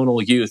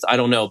hormonal youth. I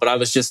don't know, but I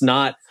was just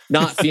not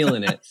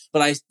feeling it.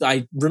 But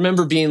I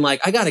remember being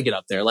like, I got to get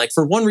up there. Like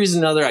for one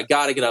reason or another, I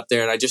got to get up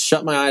there. And I just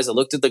shut my eyes. I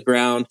looked at the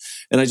ground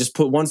and I just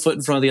put one foot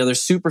in front of the other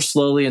super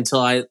slowly until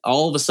I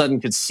all of a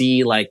sudden could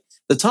see like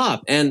the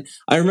top. And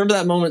I remember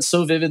that moment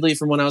so vividly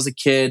from when I was a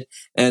kid.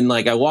 And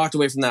like I walked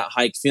away from that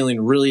hike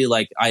feeling really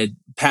like I had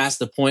passed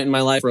the point in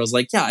my life where I was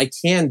like, yeah, I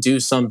can do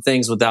some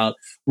things without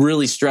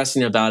really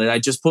stressing about it. I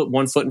just put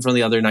one foot in front of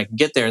the other and I can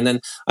get there. And then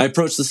I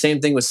approached the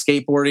same thing with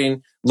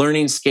skateboarding.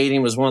 Learning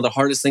skating was one of the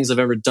hardest things I've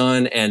ever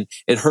done. And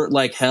it hurt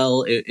like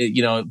hell.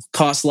 It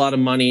cost a lot of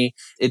money.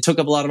 It took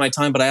up a lot of my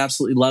time, but I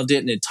absolutely loved it.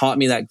 And it taught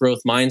me that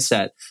growth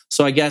mindset.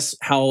 So I guess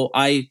how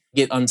I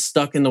get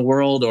unstuck in the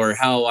world or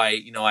how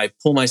I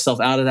pull myself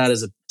out of that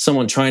as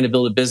someone trying to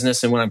build a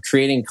business. And when I'm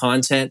creating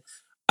content,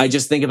 I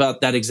just think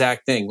about that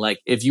exact thing. Like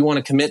if you want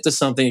to commit to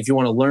something, if you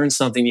want to learn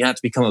something, you have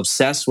to become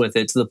obsessed with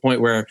it to the point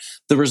where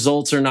the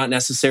results are not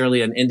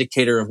necessarily an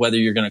indicator of whether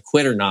you're going to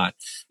quit or not.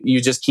 You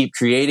just keep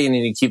creating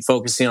and you keep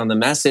focusing on the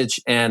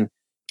message. And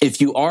if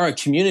you are a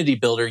community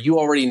builder, you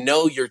already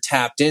know you're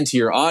tapped into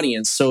your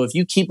audience. So if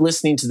you keep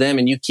listening to them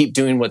and you keep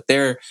doing what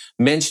they're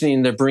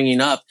mentioning, they're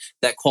bringing up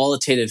that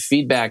qualitative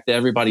feedback that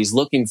everybody's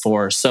looking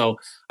for. So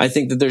I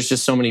think that there's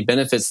just so many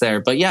benefits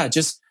there. But yeah,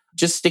 just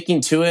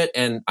sticking to it.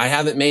 And I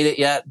haven't made it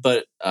yet,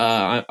 but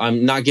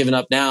I'm not giving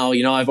up now.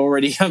 I've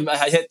already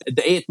I hit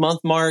the 8th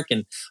month mark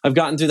and I've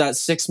gotten through that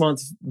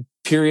 6-month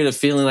period of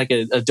feeling like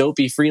a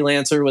dopey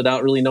freelancer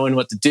without really knowing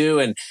what to do.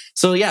 And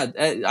so, yeah,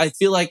 I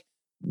feel like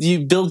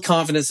you build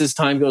confidence as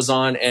time goes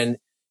on, and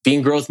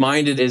being growth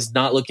minded is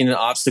not looking at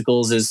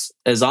obstacles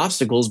as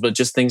obstacles, but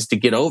just things to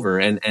get over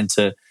and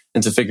to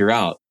figure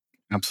out.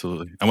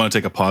 Absolutely. I want to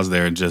take a pause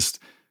there and just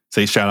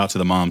say shout out to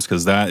the moms,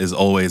 because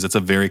it's a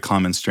very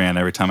common strand.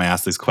 Every time I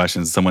ask these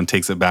questions, someone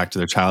takes it back to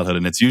their childhood,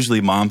 and it's usually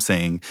mom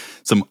saying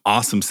some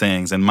awesome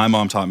sayings. And my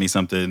mom taught me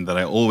something that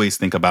I always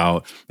think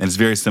about, and it's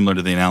very similar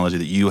to the analogy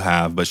that you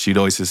have, but she'd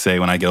always just say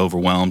when I get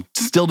overwhelmed,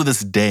 still to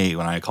this day,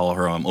 when I call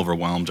her, I'm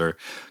overwhelmed or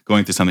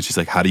going through something, she's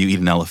like, how do you eat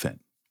an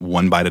elephant?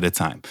 one bite at a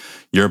time.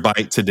 Your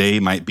bite today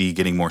might be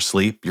getting more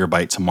sleep. Your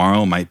bite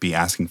tomorrow might be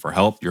asking for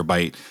help. Your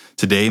bite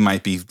today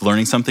might be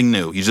learning something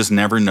new. You just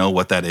never know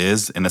what that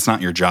is. And it's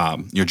not your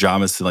job. Your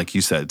job is to, like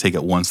you said, take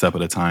it one step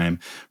at a time,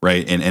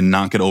 right? And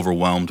not get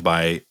overwhelmed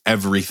by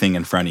everything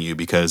in front of you,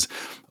 because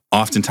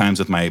oftentimes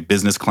with my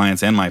business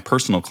clients and my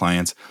personal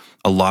clients,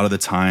 a lot of the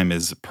time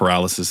is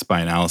paralysis by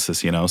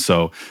analysis,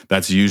 So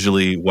that's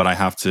usually what I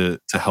have to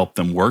help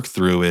them work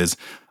through is,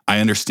 I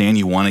understand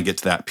you want to get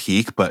to that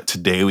peak, but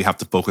today we have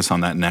to focus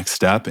on that next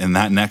step. And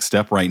that next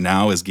step right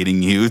now is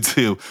getting you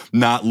to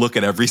not look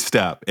at every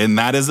step. And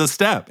that is a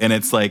step. And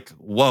it's like,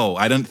 whoa,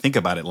 I didn't think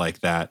about it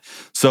like that.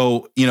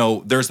 So,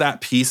 there's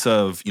that piece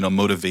of,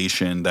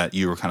 motivation that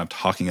you were kind of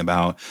talking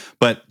about,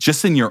 but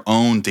just in your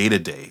own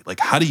day-to-day, like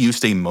how do you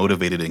stay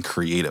motivated and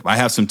creative? I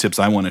have some tips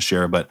I want to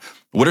share, but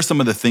what are some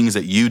of the things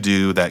that you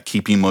do that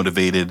keep you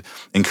motivated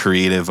and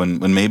creative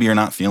when maybe you're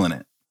not feeling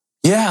it?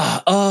 Yeah.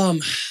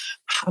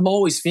 I'm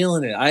always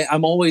feeling it.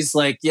 I'm always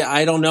like,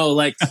 I don't know.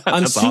 Like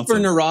I'm super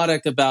awesome.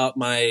 neurotic about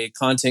my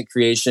content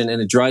creation,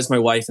 and it drives my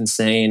wife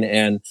insane.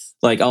 And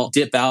like, I'll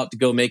dip out to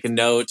go make a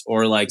note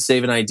or like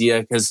save an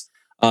idea. Cause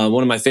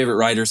one of my favorite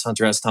writers,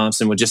 Hunter S.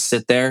 Thompson, would just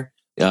sit there,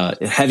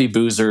 heavy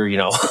boozer,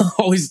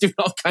 always doing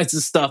all kinds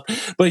of stuff.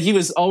 But he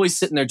was always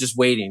sitting there just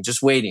waiting.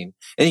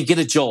 And he'd get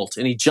a jolt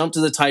and he'd jump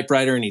to the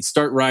typewriter and he'd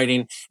start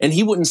writing, and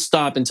he wouldn't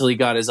stop until he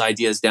got his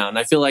ideas down. And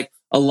I feel like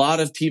a lot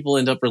of people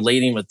end up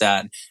relating with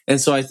that.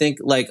 And so I think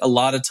like a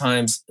lot of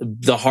times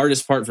the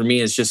hardest part for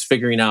me is just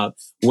figuring out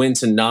when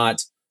to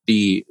not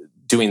be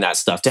doing that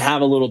stuff, to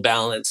have a little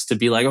balance, to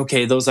be like,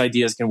 okay, those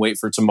ideas can wait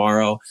for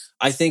tomorrow.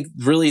 I think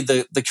really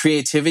the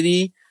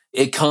creativity,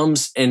 it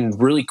comes in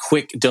really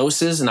quick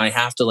doses and I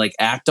have to like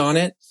act on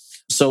it.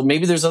 So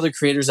maybe there's other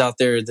creators out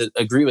there that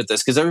agree with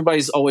this, because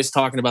everybody's always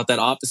talking about that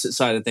opposite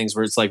side of things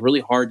where it's like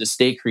really hard to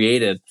stay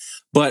creative.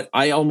 But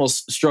I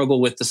almost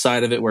struggle with the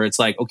side of it where it's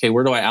like, okay,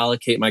 where do I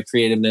allocate my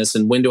creativeness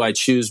and when do I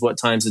choose what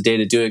times of day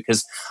to do it?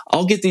 Because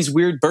I'll get these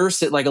weird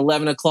bursts at like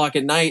 11 o'clock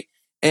at night.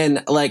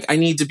 And like, I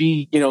need to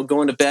be,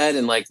 going to bed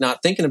and like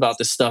not thinking about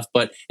this stuff.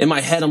 But in my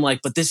head, I'm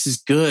like, but this is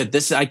good.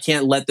 I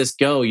can't let this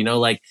go.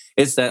 Like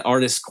it's that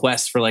artist's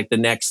quest for like the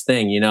next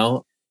thing,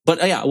 But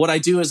yeah, what I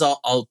do is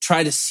I'll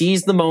try to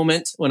seize the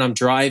moment when I'm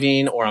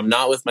driving or I'm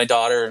not with my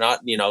daughter or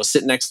not,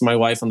 sitting next to my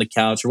wife on the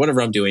couch or whatever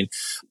I'm doing.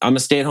 I'm a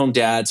stay-at-home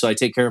dad, so I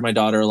take care of my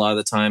daughter a lot of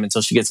the time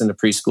until she gets into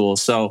preschool.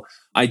 So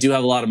I do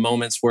have a lot of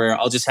moments where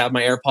I'll just have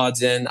my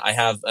AirPods in. I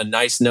have a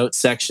nice notes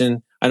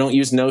section. I don't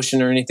use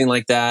Notion or anything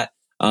like that.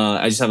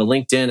 I just have a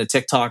LinkedIn, a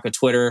TikTok, a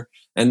Twitter,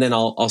 and then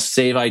I'll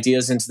save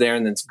ideas into there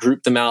and then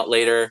group them out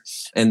later.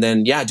 And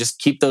then, just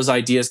keep those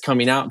ideas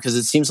coming out, because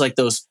it seems like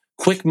those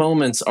quick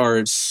moments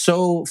are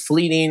so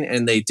fleeting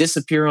and they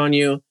disappear on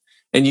you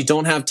and you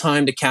don't have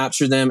time to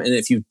capture them. And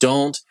if you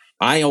don't,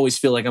 I always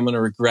feel like I'm going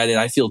to regret it.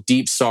 I feel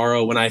deep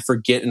sorrow when I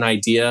forget an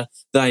idea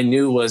that I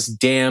knew was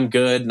damn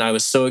good and I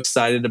was so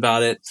excited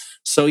about it.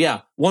 So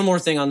one more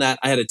thing on that.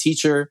 I had a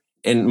teacher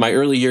in my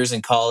early years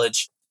in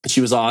college. She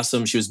was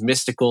awesome. She was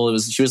mystical.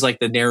 She was like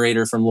the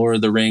narrator from Lord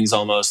of the Rings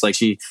almost. Like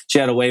she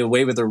had a way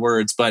with her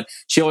words, but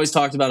she always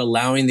talked about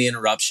allowing the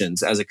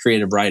interruptions as a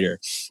creative writer.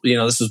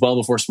 This was well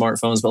before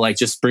smartphones, but like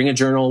just bring a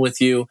journal with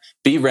you,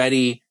 be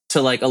ready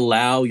to like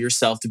allow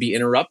yourself to be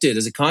interrupted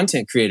as a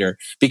content creator,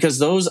 because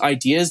those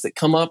ideas that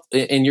come up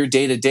in your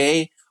day to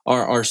day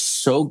are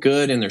so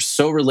good and they're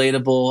so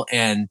relatable,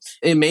 and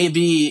it may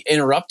be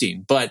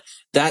interrupting, but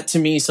that to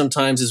me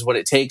sometimes is what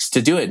it takes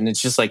to do it. And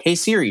it's just like, hey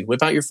Siri,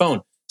 whip out your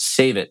phone.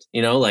 Save it,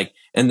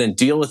 and then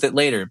deal with it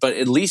later, but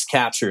at least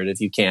capture it if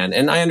you can.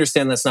 And I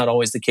understand that's not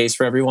always the case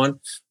for everyone,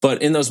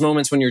 but in those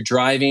moments when you're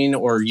driving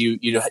or you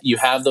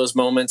have those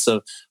moments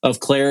of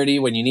clarity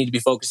when you need to be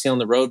focusing on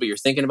the road, but you're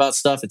thinking about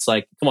stuff, it's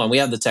like, come on, we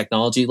have the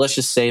technology. Let's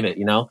just save it,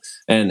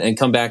 and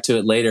come back to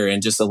it later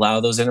and just allow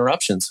those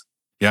interruptions.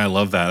 Yeah, I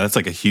love that. That's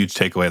like a huge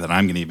takeaway that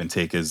I'm going to even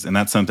take and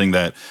that's something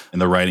that in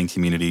the writing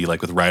community,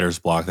 like with writer's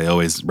block, they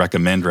always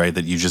recommend, right?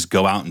 That you just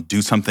go out and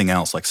do something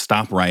else, like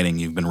stop writing.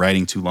 You've been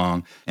writing too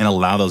long and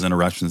allow those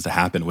interruptions to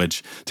happen,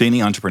 which to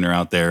any entrepreneur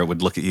out there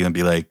would look at you and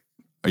be like,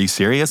 are you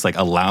serious? Like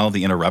allow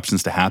the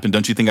interruptions to happen.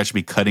 Don't you think I should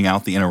be cutting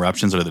out the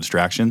interruptions or the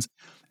distractions?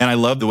 And I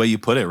love the way you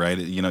put it, right?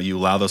 You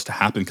allow those to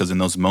happen because in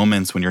those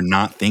moments when you're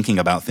not thinking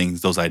about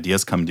things, those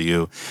ideas come to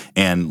you.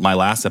 And my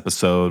last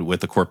episode with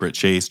the corporate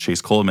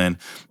Chase Coleman,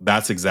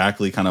 that's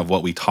exactly kind of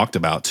what we talked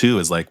about too,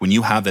 is like when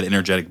you have that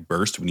energetic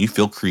burst, when you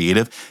feel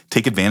creative,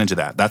 take advantage of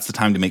that. That's the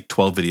time to make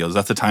 12 videos.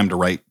 That's the time to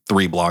write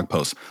 3 blog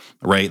posts,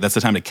 right? That's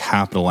the time to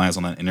capitalize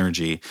on that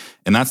energy.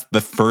 And that's the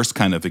first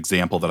kind of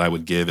example that I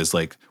would give is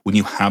like when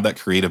you have that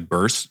creative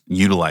burst,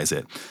 utilize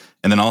it.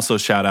 And then also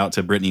shout out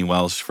to Brittany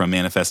Welsh from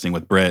Manifesting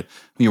with Britt.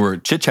 We were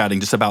chit-chatting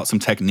just about some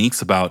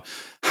techniques about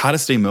how to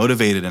stay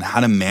motivated and how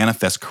to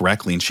manifest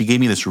correctly. And she gave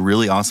me this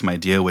really awesome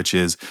idea, which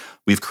is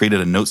we've created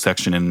a note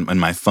section in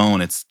my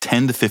phone. It's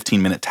 10 to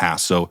 15 minute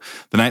tasks. So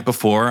the night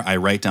before, I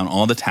write down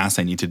all the tasks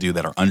I need to do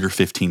that are under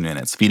 15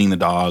 minutes. Feeding the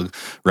dog,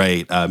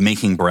 right?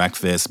 Making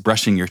breakfast,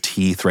 brushing your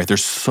teeth, right?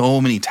 There's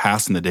so many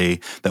tasks in the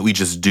day that we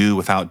just do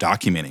without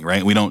documenting,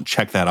 right? We don't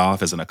check that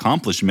off as an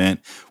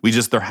accomplishment.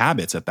 They're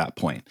habits at that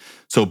point.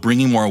 So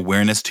bringing more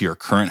awareness to your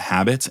current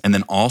habits. And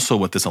then also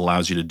what this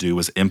allows you to do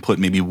is input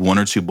maybe 1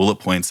 or 2 bullet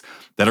points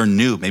that are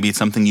new. Maybe it's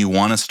something you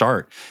want to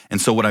start.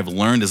 And so what I've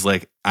learned is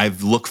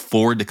I've looked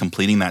forward to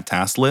completing that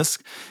task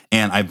list,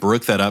 and I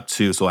broke that up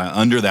to,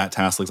 under that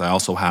task list, I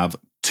also have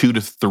 2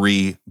 to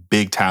 3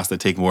 big tasks that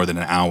take more than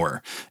an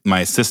hour. My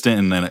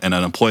assistant and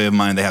an employee of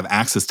mine, they have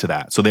access to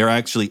that. So they're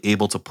actually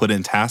able to put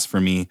in tasks for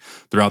me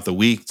throughout the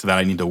week so that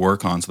I need to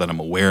work on so that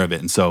I'm aware of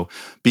it. And so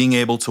being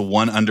able to,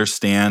 one,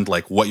 understand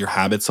what your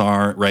habits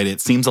are, right?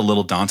 It seems a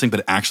little daunting,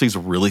 but it actually is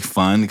really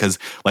fun because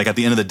at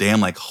the end of the day,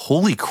 I'm like,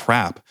 holy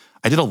crap,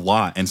 I did a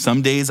lot. And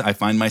some days I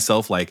find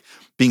myself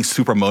being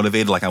super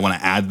motivated. I want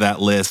to add that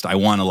list. I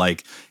want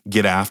to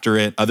get after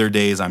it. Other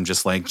days I'm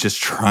just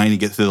trying to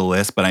get through the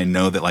list. But I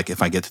know that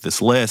if I get to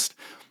this list,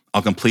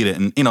 I'll complete it.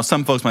 And,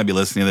 some folks might be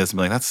listening to this and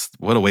be like, that's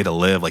what a way to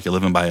live. You're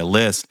living by a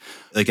list.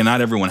 And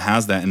not everyone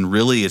has that. And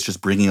really it's just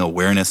bringing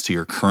awareness to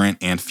your current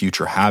and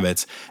future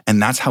habits.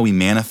 And that's how we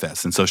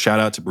manifest. And so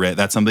shout out to Britt.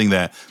 That's something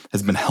that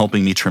has been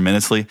helping me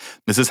tremendously.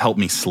 This has helped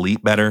me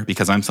sleep better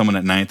because I'm someone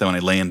at night that when I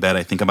lay in bed,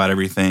 I think about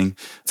everything.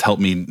 It's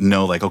helped me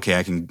know okay,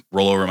 I can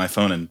roll over my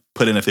phone and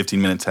put in a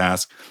 15-minute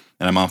task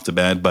and I'm off to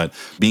bed. But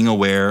being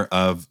aware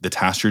of the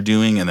tasks you're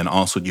doing and then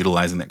also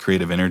utilizing that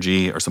creative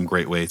energy are some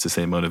great ways to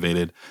stay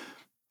motivated.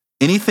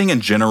 Anything in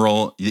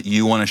general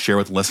you want to share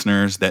with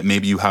listeners that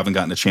maybe you haven't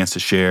gotten a chance to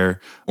share,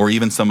 or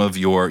even some of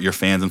your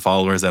fans and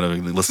followers that are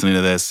listening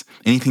to this,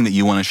 anything that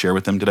you want to share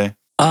with them today?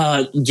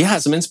 Yeah,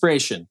 some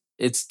inspiration.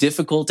 It's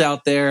difficult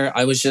out there.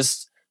 I was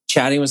just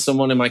chatting with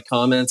someone in my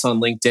comments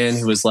on LinkedIn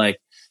who was like,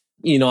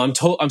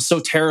 I'm so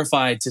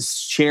terrified to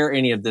share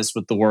any of this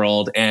with the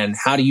world. And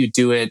how do you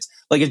do it?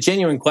 A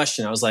genuine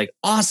question. I was like,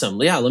 awesome.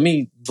 Yeah, let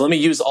me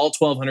use all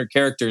 1,200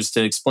 characters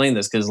to explain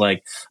this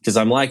because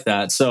I'm like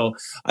that. So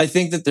I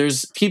think that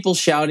there's people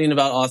shouting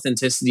about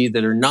authenticity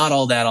that are not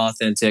all that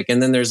authentic.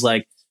 And then there's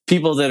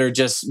people that are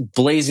just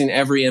blazing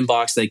every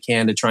inbox they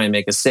can to try and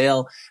make a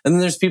sale. And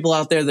then there's people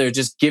out there that are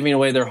just giving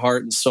away their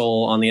heart and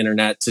soul on the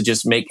internet to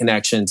just make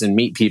connections and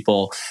meet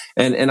people.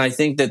 And I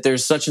think that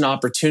there's such an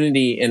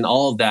opportunity in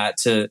all of that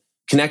to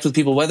connect with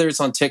people, whether it's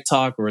on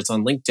TikTok or it's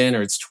on LinkedIn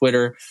or it's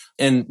Twitter,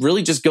 and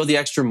really just go the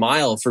extra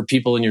mile for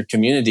people in your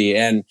community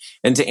and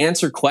to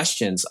answer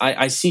questions.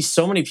 I see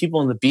so many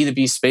people in the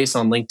B2B space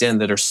on LinkedIn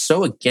that are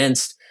so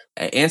against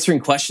answering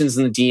questions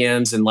in the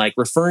DMs and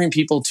referring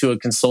people to a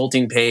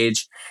consulting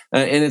page.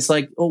 And it's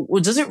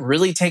well, does it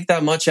really take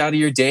that much out of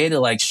your day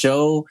to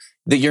show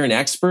that you're an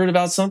expert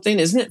about something?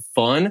 Isn't it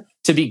fun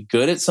to be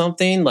good at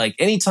something?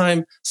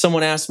 Anytime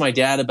someone asks my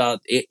dad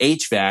about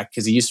HVAC,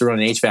 because he used to run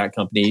an HVAC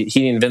company,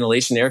 heating and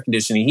ventilation, air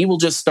conditioning, he will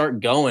just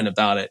start going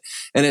about it.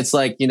 And it's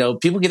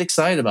people get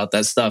excited about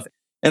that stuff.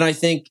 And I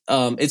think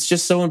it's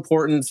just so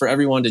important for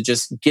everyone to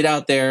just get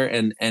out there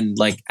and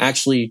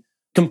actually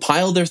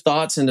compile their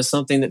thoughts into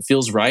something that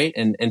feels right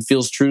and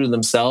feels true to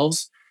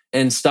themselves,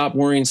 and stop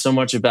worrying so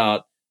much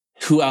about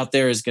who out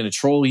there is going to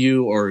troll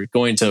you or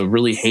going to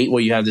really hate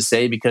what you have to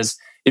say. Because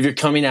if you're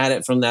coming at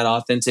it from that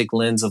authentic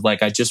lens of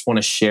I just want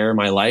to share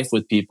my life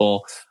with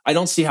people, I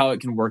don't see how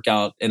it can work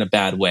out in a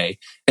bad way.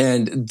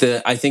 And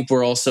I think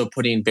we're also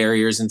putting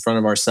barriers in front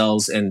of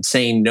ourselves and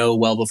saying no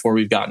well before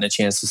we've gotten a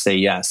chance to say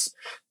yes.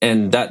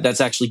 And that's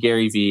actually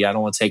Gary Vee. I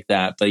don't want to take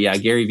that, but yeah,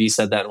 Gary Vee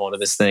said that in one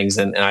of his things.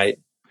 And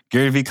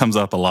Gary Vee comes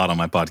up a lot on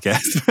my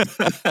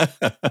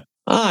podcast.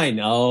 I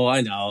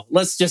know.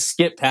 Let's just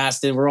skip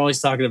past it. We're always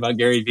talking about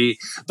Gary Vee.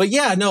 But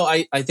yeah, no,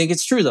 I think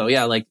it's true though.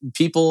 Yeah,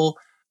 people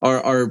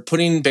are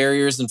putting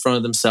barriers in front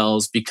of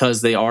themselves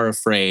because they are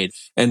afraid,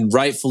 and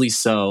rightfully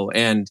so.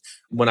 And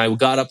when I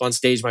got up on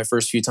stage my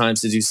first few times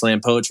to do slam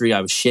poetry,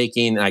 I was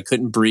shaking and I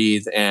couldn't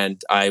breathe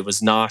and I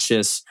was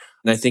nauseous.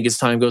 And I think as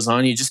time goes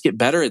on, you just get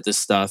better at this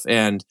stuff.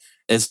 And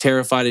as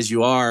terrified as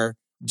you are,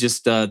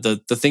 just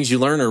the things you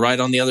learn are right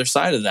on the other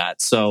side of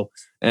that. So,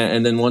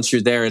 and then once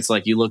you're there, it's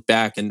you look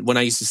back. And when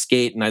I used to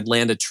skate and I'd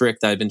land a trick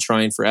that I'd been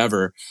trying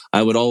forever,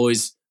 I would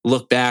always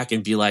look back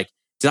and be like,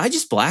 did I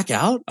just black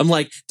out? I'm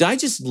like, did I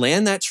just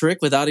land that trick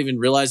without even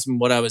realizing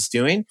what I was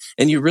doing?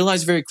 And you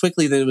realize very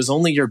quickly that it was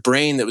only your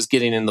brain that was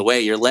getting in the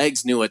way. Your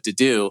legs knew what to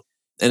do.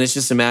 And it's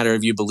just a matter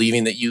of you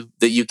believing that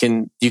you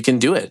can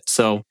do it.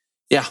 So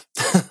yeah,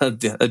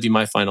 that'd be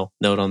my final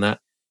note on that.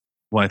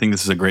 Well, I think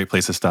this is a great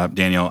place to stop.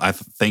 Daniel, I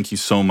thank you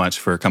so much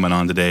for coming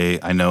on today.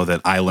 I know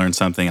that I learned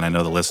something, and I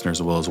know the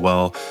listeners will as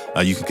well.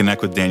 You can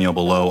connect with Daniel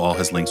below. All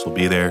his links will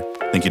be there.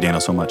 Thank you,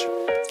 Daniel, so much.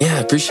 Yeah, I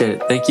appreciate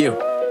it. Thank you.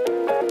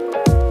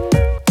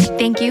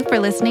 Thank you for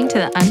listening to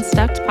the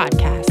Unstucked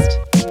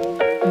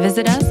podcast.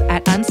 Visit us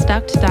at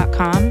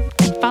unstucked.com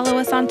and follow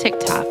us on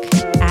TikTok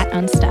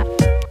 @Unstuck.